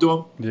skip going to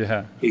him.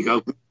 Yeah.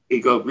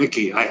 He'd go,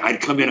 Mickey, I'd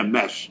come in a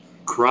mess,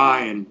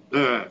 crying.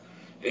 And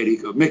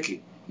he'd go,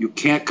 Mickey, you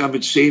can't come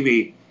and see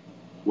me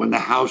when the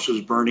house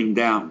is burning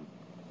down.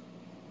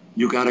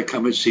 You got to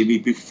come and see me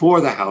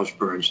before the house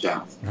burns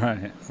down.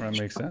 Right. That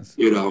makes sense.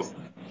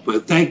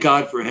 But thank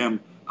God for him.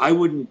 I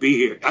wouldn't be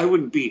here. I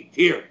wouldn't be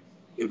here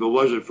if it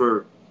wasn't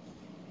for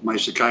my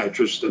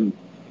psychiatrist and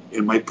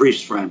my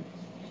priest friend.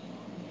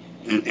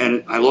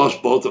 And I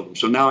lost both of them.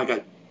 So now I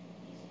got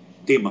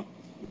Dima.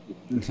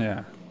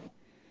 Yeah.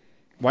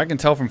 Well, I can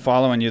tell from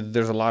following you that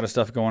there's a lot of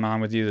stuff going on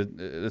with you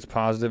that's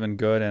positive and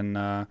good,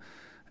 and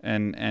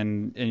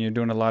you're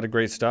doing a lot of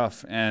great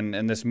stuff.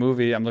 And this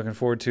movie I'm looking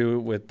forward to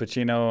with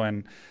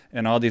Pacino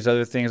and all these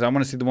other things. I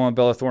want to see the one with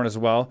Bella Thorne as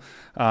well.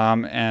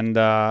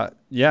 Yeah,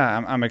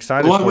 I'm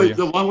excited for you.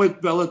 The one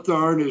with Bella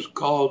Thorne is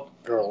called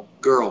Girl.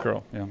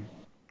 Yeah.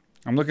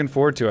 I'm looking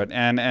forward to it,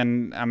 and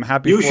I'm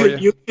happy for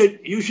you.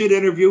 You should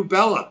interview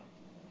Bella.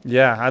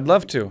 Yeah, I'd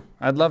love to.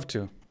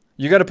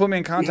 You got to put me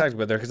in contact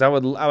with her, because I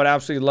would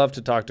absolutely love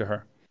to talk to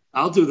her.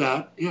 I'll do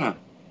that. Yeah.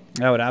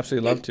 I would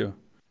absolutely love to.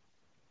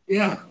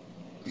 Yeah.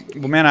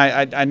 Well, man,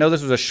 I know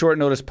this was a short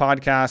notice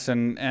podcast,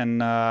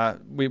 and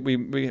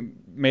we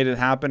made it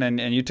happen,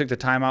 and you took the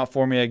time out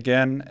for me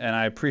again, and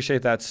I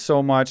appreciate that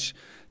so much.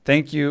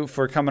 Thank you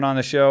for coming on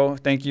the show.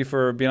 Thank you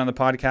for being on the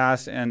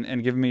podcast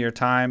and giving me your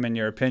time and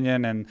your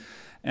opinion and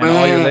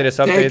all your latest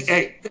updates.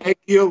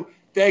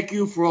 Thank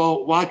you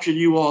for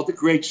watching all the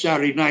great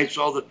Saturday nights,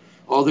 all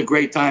the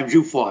great times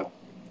you fought.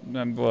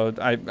 Well,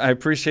 I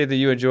appreciate that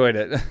you enjoyed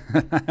it.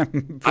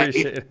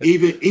 Appreciate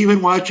it.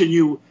 Even watching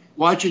you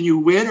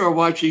win or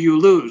watching you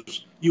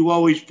lose, you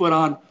always put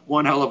on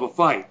one hell of a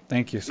fight.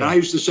 Thank you, sir. And I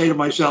used to say to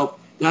myself,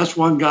 that's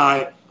one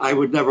guy I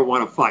would never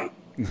want to fight.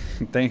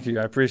 Thank you.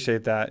 I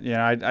appreciate that.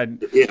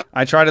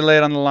 I try to lay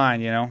it on the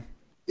line,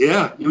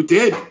 Yeah, you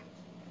did.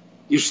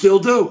 You still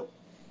do.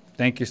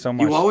 Thank you so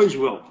much. You always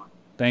will.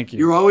 Thank you.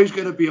 You're always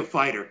going to be a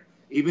fighter,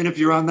 even if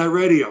you're on that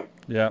radio.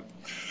 Yeah.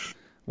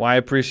 Well, I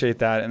appreciate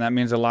that, and that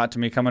means a lot to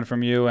me coming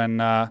from you. And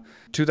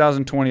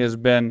 2020 has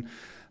been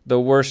the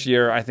worst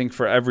year, I think,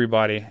 for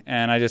everybody,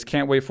 and I just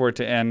can't wait for it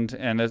to end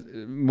and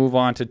move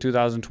on to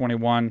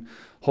 2021.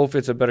 Hopefully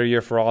it's a better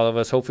year for all of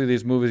us. Hopefully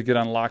these movies get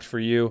unlocked for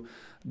you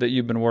that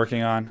you've been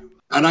working on.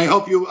 And I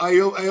hope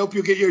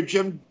you get your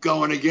gym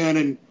going again,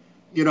 and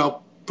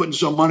putting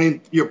some money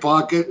in your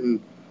pocket,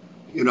 and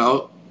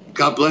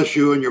God bless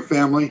you and your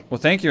family. Well,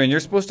 thank you. And you're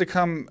supposed to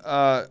come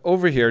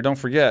over here, don't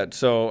forget.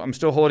 So I'm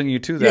still holding you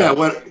to that.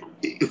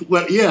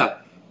 Yeah, yeah.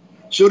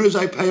 As soon as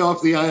I pay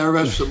off the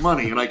IRS some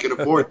money and I can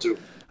afford to.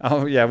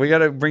 Oh, yeah. We got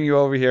to bring you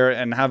over here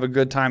and have a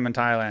good time in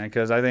Thailand,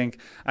 because I think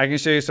I can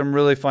show you some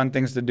really fun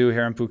things to do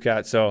here in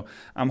Phuket. So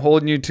I'm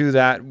holding you to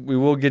that. We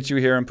will get you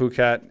here in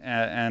Phuket,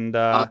 and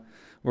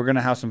we're going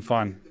to have some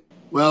fun.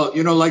 Well,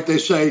 like they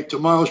say,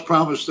 tomorrow's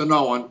promised to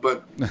no one,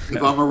 but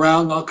if I'm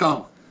around, I'll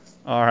come.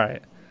 All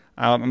right.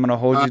 I'm going to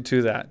hold you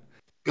to that.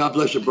 God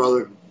bless you,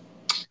 brother.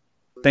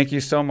 Thank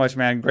you so much,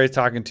 man. Great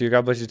talking to you.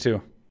 God bless you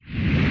too.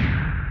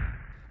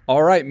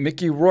 All right,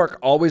 Mickey Rourke,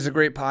 always a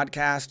great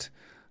podcast.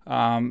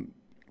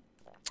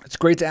 It's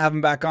great to have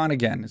him back on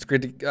again. It's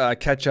great to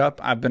catch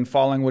up. I've been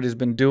following what he's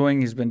been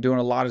doing. He's been doing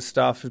a lot of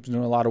stuff. He's been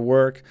doing a lot of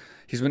work.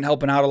 He's been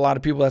helping out a lot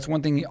of people. That's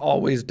one thing he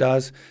always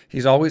does.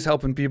 He's always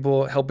helping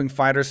people, helping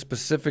fighters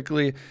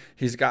specifically.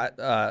 He's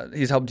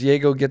helped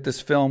Diego get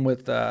this film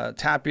with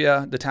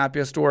Tapia, the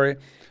Tapia story.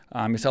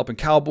 He's helping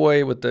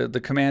Cowboy with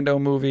the Commando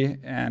movie.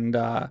 And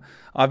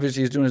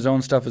obviously he's doing his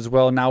own stuff as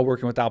well, now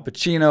working with Al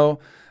Pacino.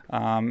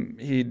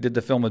 He did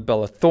the film with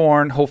Bella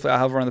Thorne. Hopefully I'll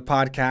have her on the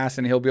podcast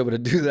and he'll be able to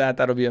do that.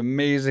 That'll be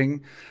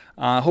amazing.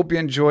 Hope you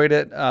enjoyed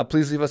it.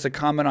 Please leave us a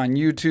comment on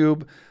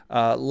YouTube.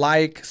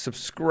 Like,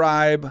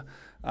 subscribe,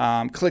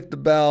 click the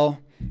bell,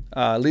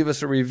 leave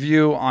us a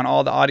review on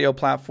all the audio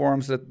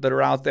platforms that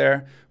are out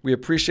there. We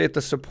appreciate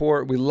the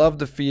support. We love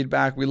the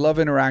feedback. We love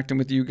interacting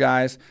with you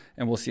guys,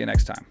 and we'll see you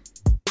next time.